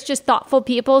conspiracy theorists, just thoughtful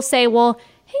people say, well,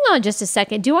 hang on just a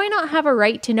second. Do I not have a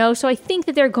right to know? So I think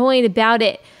that they're going about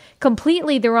it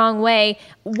completely the wrong way.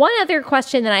 One other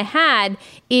question that I had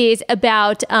is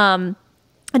about,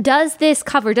 does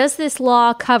this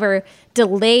law cover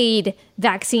delayed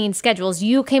vaccine schedules?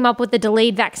 You came up with the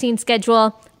delayed vaccine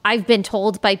schedule. I've been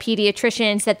told by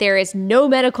pediatricians that there is no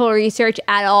medical research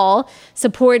at all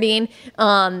supporting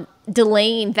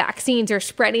delaying vaccines or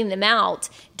spreading them out.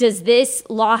 Does this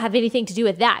law have anything to do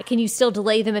with that? Can you still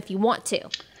delay them if you want to?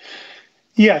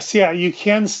 Yes, yeah, you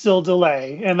can still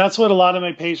delay. And that's what a lot of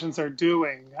my patients are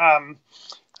doing.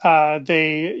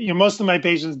 Most of my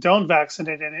patients don't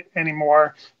vaccinate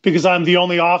anymore because I'm the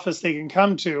only office they can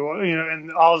come to,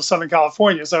 in all of Southern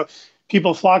California. So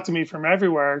people flock to me from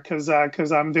everywhere because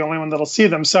I'm the only one that'll see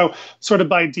them. So sort of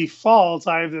by default,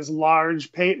 I have this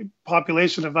large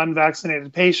population of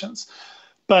unvaccinated patients.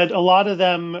 But a lot of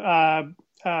them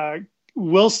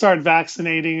will start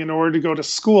vaccinating in order to go to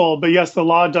school. But yes, the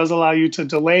law does allow you to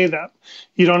delay them.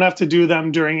 You don't have to do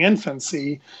them during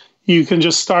infancy. You can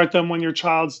just start them when your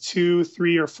child's 2,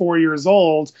 3, or 4 years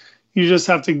old. You just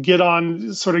have to get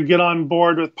on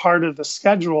board with part of the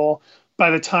schedule by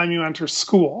the time you enter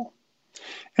school.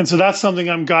 And so that's something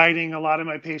I'm guiding a lot of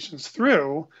my patients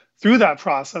through that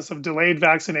process of delayed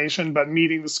vaccination, but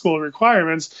meeting the school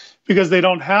requirements because they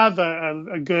don't have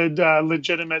a good,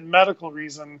 legitimate medical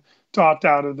reason to opt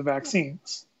out of the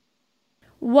vaccines.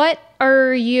 What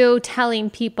are you telling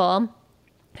people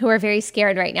who are very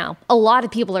scared right now? A lot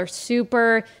of people are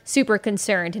super, super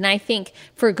concerned. And I think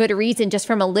for good reason, just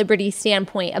from a liberty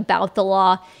standpoint about the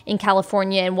law in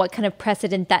California and what kind of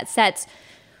precedent that sets.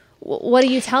 What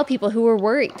do you tell people who are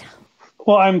worried?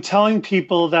 Well, I'm telling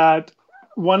people that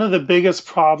one of the biggest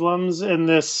problems in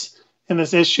this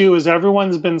issue is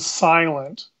everyone's been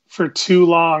silent for too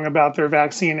long about their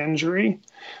vaccine injury.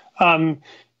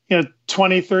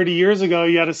 20, 30 years ago,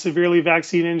 you had a severely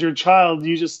vaccine injured child.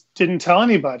 You just didn't tell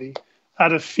anybody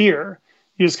out of fear.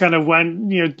 You just kind of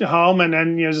went home and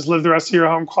then just lived the rest of your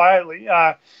home quietly.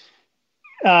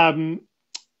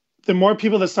 The more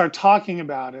people that start talking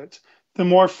about it, the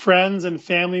more friends and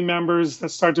family members that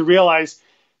start to realize,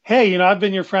 hey, I've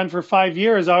been your friend for 5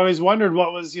 years. I always wondered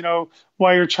what was,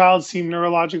 why your child seemed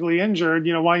neurologically injured.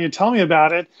 Why don't you tell me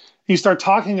about it? You start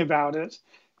talking about it.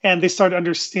 And they start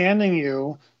understanding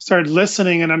you, start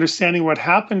listening and understanding what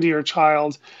happened to your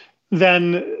child,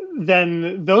 then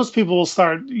those people will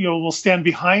start, will stand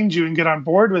behind you and get on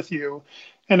board with you.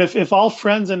 And if all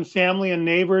friends and family and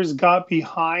neighbors got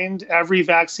behind every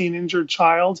vaccine injured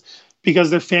child because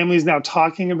their family is now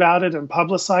talking about it and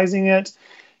publicizing it,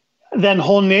 then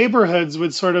whole neighborhoods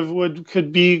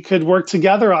could work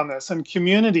together on this, and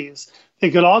communities.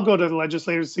 They could all go to the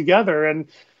legislators together, and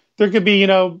there could be,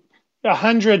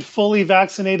 100 fully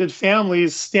vaccinated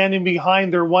families standing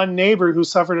behind their one neighbor who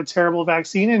suffered a terrible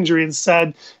vaccine injury and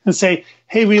say,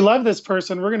 hey, we love this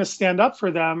person. We're going to stand up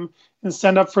for them and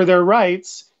stand up for their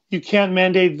rights. You can't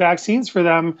mandate vaccines for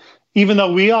them, even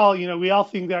though we all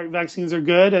think that vaccines are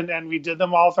good, and we did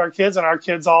them all with our kids, and our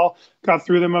kids all got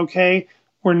through them okay.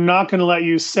 We're not going to let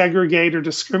you segregate or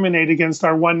discriminate against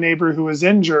our one neighbor who was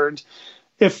injured.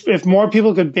 If more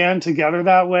people could band together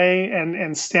that way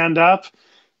and stand up,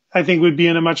 I think we'd be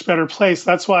in a much better place.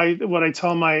 That's why what I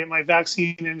tell my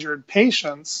vaccine injured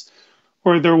patients,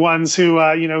 or they're ones who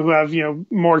have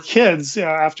more kids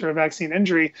after a vaccine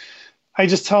injury, I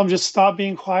just tell them, just stop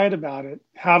being quiet about it.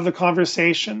 Have the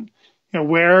conversation.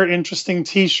 Wear interesting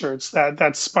T-shirts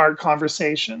that spark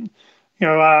conversation.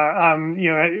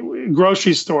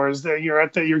 Grocery stores that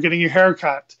you're getting your hair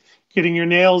cut, getting your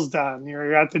nails done.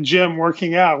 You're at the gym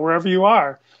working out, wherever you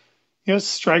are.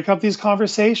 Strike up these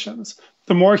conversations.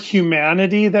 The more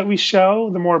humanity that we show,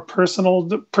 the more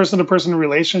person-to-person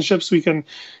relationships we can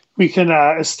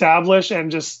establish,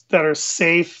 and just that are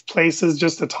safe places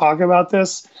just to talk about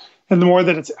this, and the more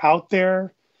that it's out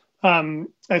there,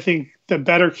 I think the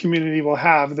better community we'll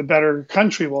have, the better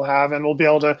country we'll have, and we'll be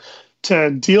able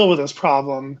to deal with this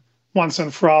problem once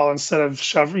and for all, instead of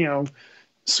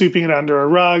sweeping it under a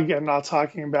rug and not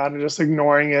talking about it, just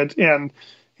ignoring it and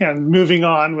moving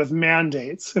on with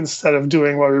mandates instead of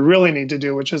doing what we really need to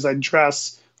do, which is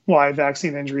address why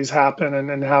vaccine injuries happen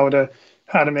and how to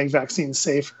make vaccines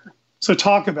safer. So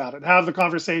talk about it, have the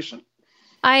conversation.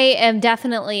 I am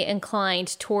definitely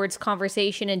inclined towards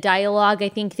conversation and dialogue. I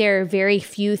think there are very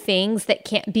few things that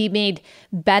can't be made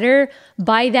better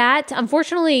by that.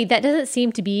 Unfortunately, that doesn't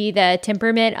seem to be the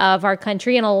temperament of our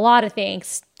country, and a lot of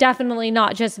things, definitely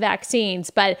not just vaccines,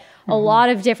 but a lot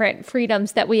of different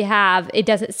freedoms that we have. It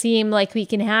doesn't seem like we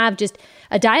can have just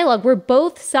a dialogue where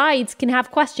both sides can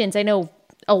have questions. I know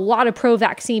a lot of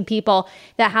pro-vaccine people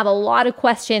that have a lot of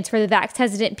questions for the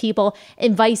vax-hesitant people,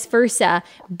 and vice versa.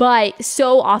 But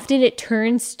so often it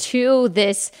turns to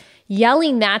this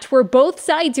yelling match where both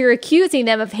sides are accusing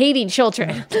them of hating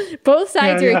children. Both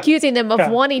sides are accusing them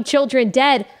of wanting children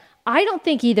dead. I don't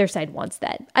think either side wants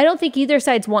that. I don't think either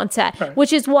side wants that,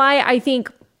 which is why I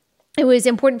think it was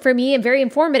important for me and very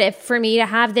informative for me to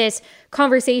have this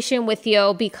conversation with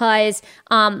you, because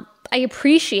I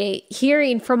appreciate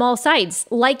hearing from all sides.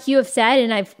 Like you have said,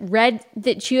 and I've read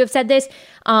that you have said this,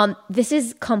 this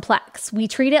is complex. We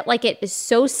treat it like it is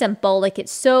so simple, like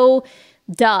it's so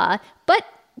duh, but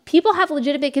people have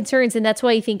legitimate concerns, and that's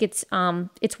why I think it's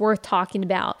worth talking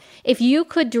about. If you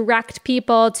could direct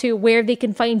people to where they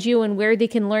can find you and where they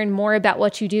can learn more about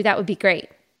what you do, that would be great.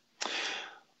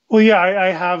 Well, yeah,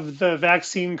 I have the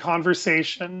Vaccine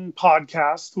Conversation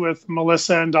podcast with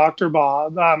Melissa and Dr.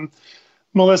 Bob.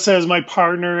 Melissa is my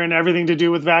partner in everything to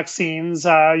do with vaccines.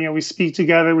 We speak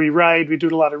together, we write, we do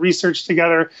a lot of research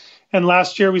together. And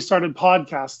last year we started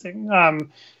podcasting.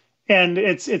 And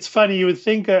it's funny, you would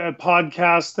think a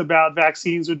podcast about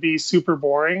vaccines would be super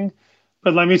boring.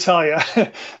 But let me tell you,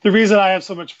 the reason I have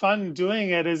so much fun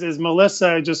doing it is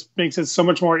Melissa just makes it so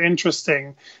much more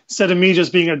interesting. Instead of me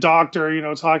just being a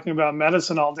doctor, talking about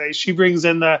medicine all day, she brings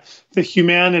in the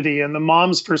humanity and the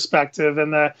mom's perspective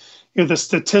and the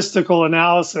statistical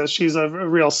analysis. She's a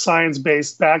real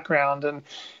science-based background.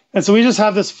 And so we just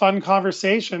have this fun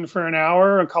conversation for an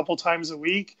hour, a couple times a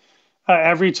week.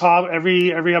 Every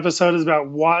episode is about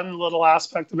one little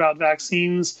aspect about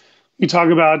vaccines. We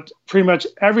talk about pretty much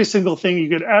every single thing you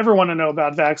could ever want to know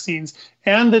about vaccines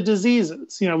and the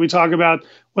diseases. We talk about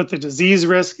what the disease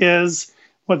risk is,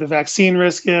 what the vaccine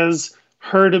risk is,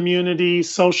 herd immunity,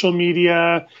 social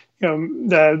media,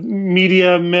 the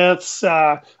media myths,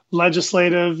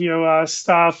 legislative,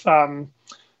 stuff,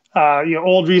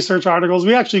 old research articles.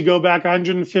 We actually go back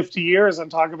 150 years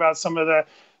and talk about some of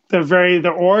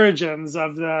the origins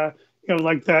of the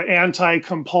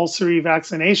anti-compulsory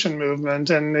vaccination movement,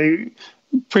 and they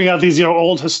bring out these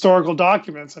old historical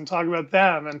documents and talk about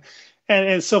them. And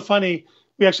it's so funny.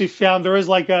 We actually found there is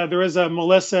a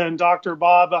Melissa and Dr.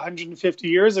 Bob 150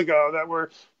 years ago that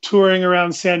were touring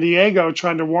around San Diego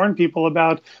trying to warn people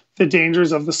about the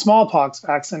dangers of the smallpox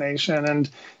vaccination.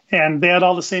 And they had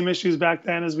all the same issues back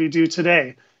then as we do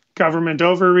today. Government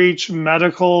overreach, the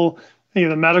medical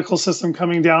system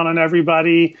coming down on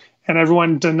everybody, and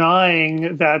everyone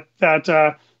denying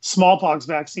that smallpox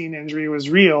vaccine injury was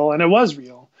real, and it was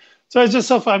real. So it's just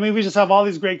so fun. I mean, we just have all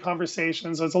these great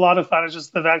conversations. So it's a lot of fun. It's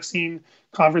just the Vaccine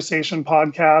Conversation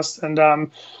podcast. And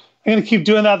I'm going to keep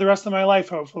doing that the rest of my life,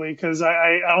 hopefully, because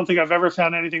I don't think I've ever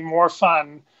found anything more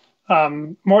fun.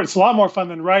 It's a lot more fun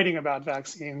than writing about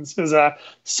vaccines, is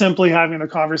simply having a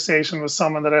conversation with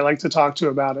someone that I like to talk to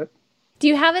about it. Do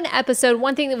you have an episode?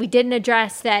 One thing that we didn't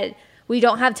address that we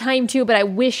don't have time to, but I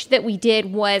wish that we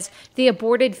did, was the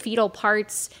aborted fetal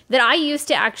parts that I used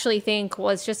to actually think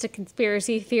was just a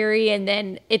conspiracy theory. And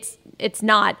then it's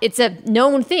not. It's a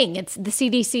known thing. It's the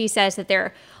CDC says that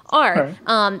there are.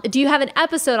 Right. Do you have an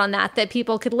episode on that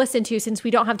people could listen to, since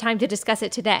we don't have time to discuss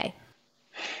it today?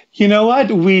 You know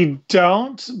what? We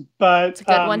don't, but it's a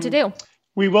good one to do.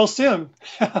 We will soon.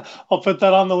 I'll put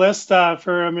that on the list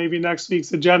for maybe next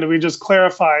week's agenda. We just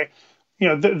clarify,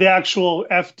 the actual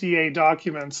FDA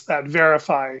documents that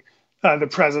verify the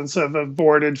presence of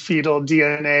aborted fetal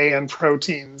DNA and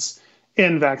proteins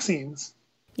in vaccines.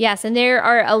 Yes, and there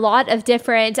are a lot of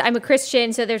different, I'm a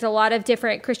Christian, so there's a lot of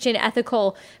different Christian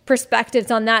ethical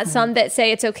perspectives on that. Mm-hmm. Some that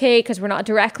say it's okay because we're not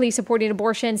directly supporting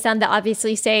abortion. Some that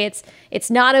obviously say it's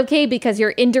not okay because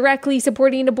you're indirectly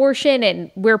supporting abortion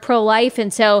and we're pro-life.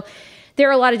 And so there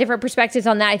are a lot of different perspectives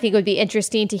on that. I think it would be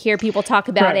interesting to hear people talk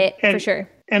about it for sure.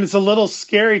 And it's a little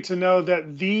scary to know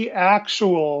that the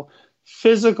actual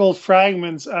physical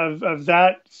fragments of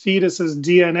that fetus's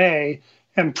DNA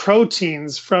and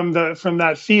proteins from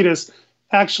that fetus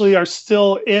actually are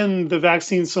still in the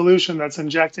vaccine solution that's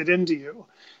injected into you.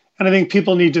 And I think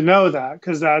people need to know that,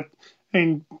 because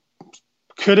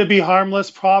could it be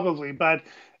harmless? Probably, but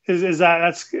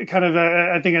that's kind of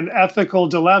I think an ethical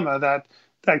dilemma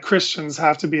that Christians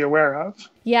have to be aware of.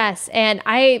 Yes, and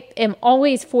I am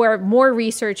always for more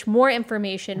research, more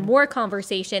information, more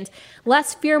conversations,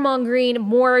 less fear-mongering,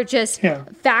 more just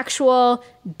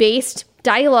factual-based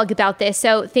dialogue about this.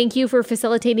 So thank you for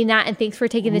facilitating that, and thanks for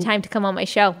taking the time to come on my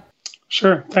show.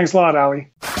 Sure. Thanks a lot,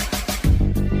 Allie.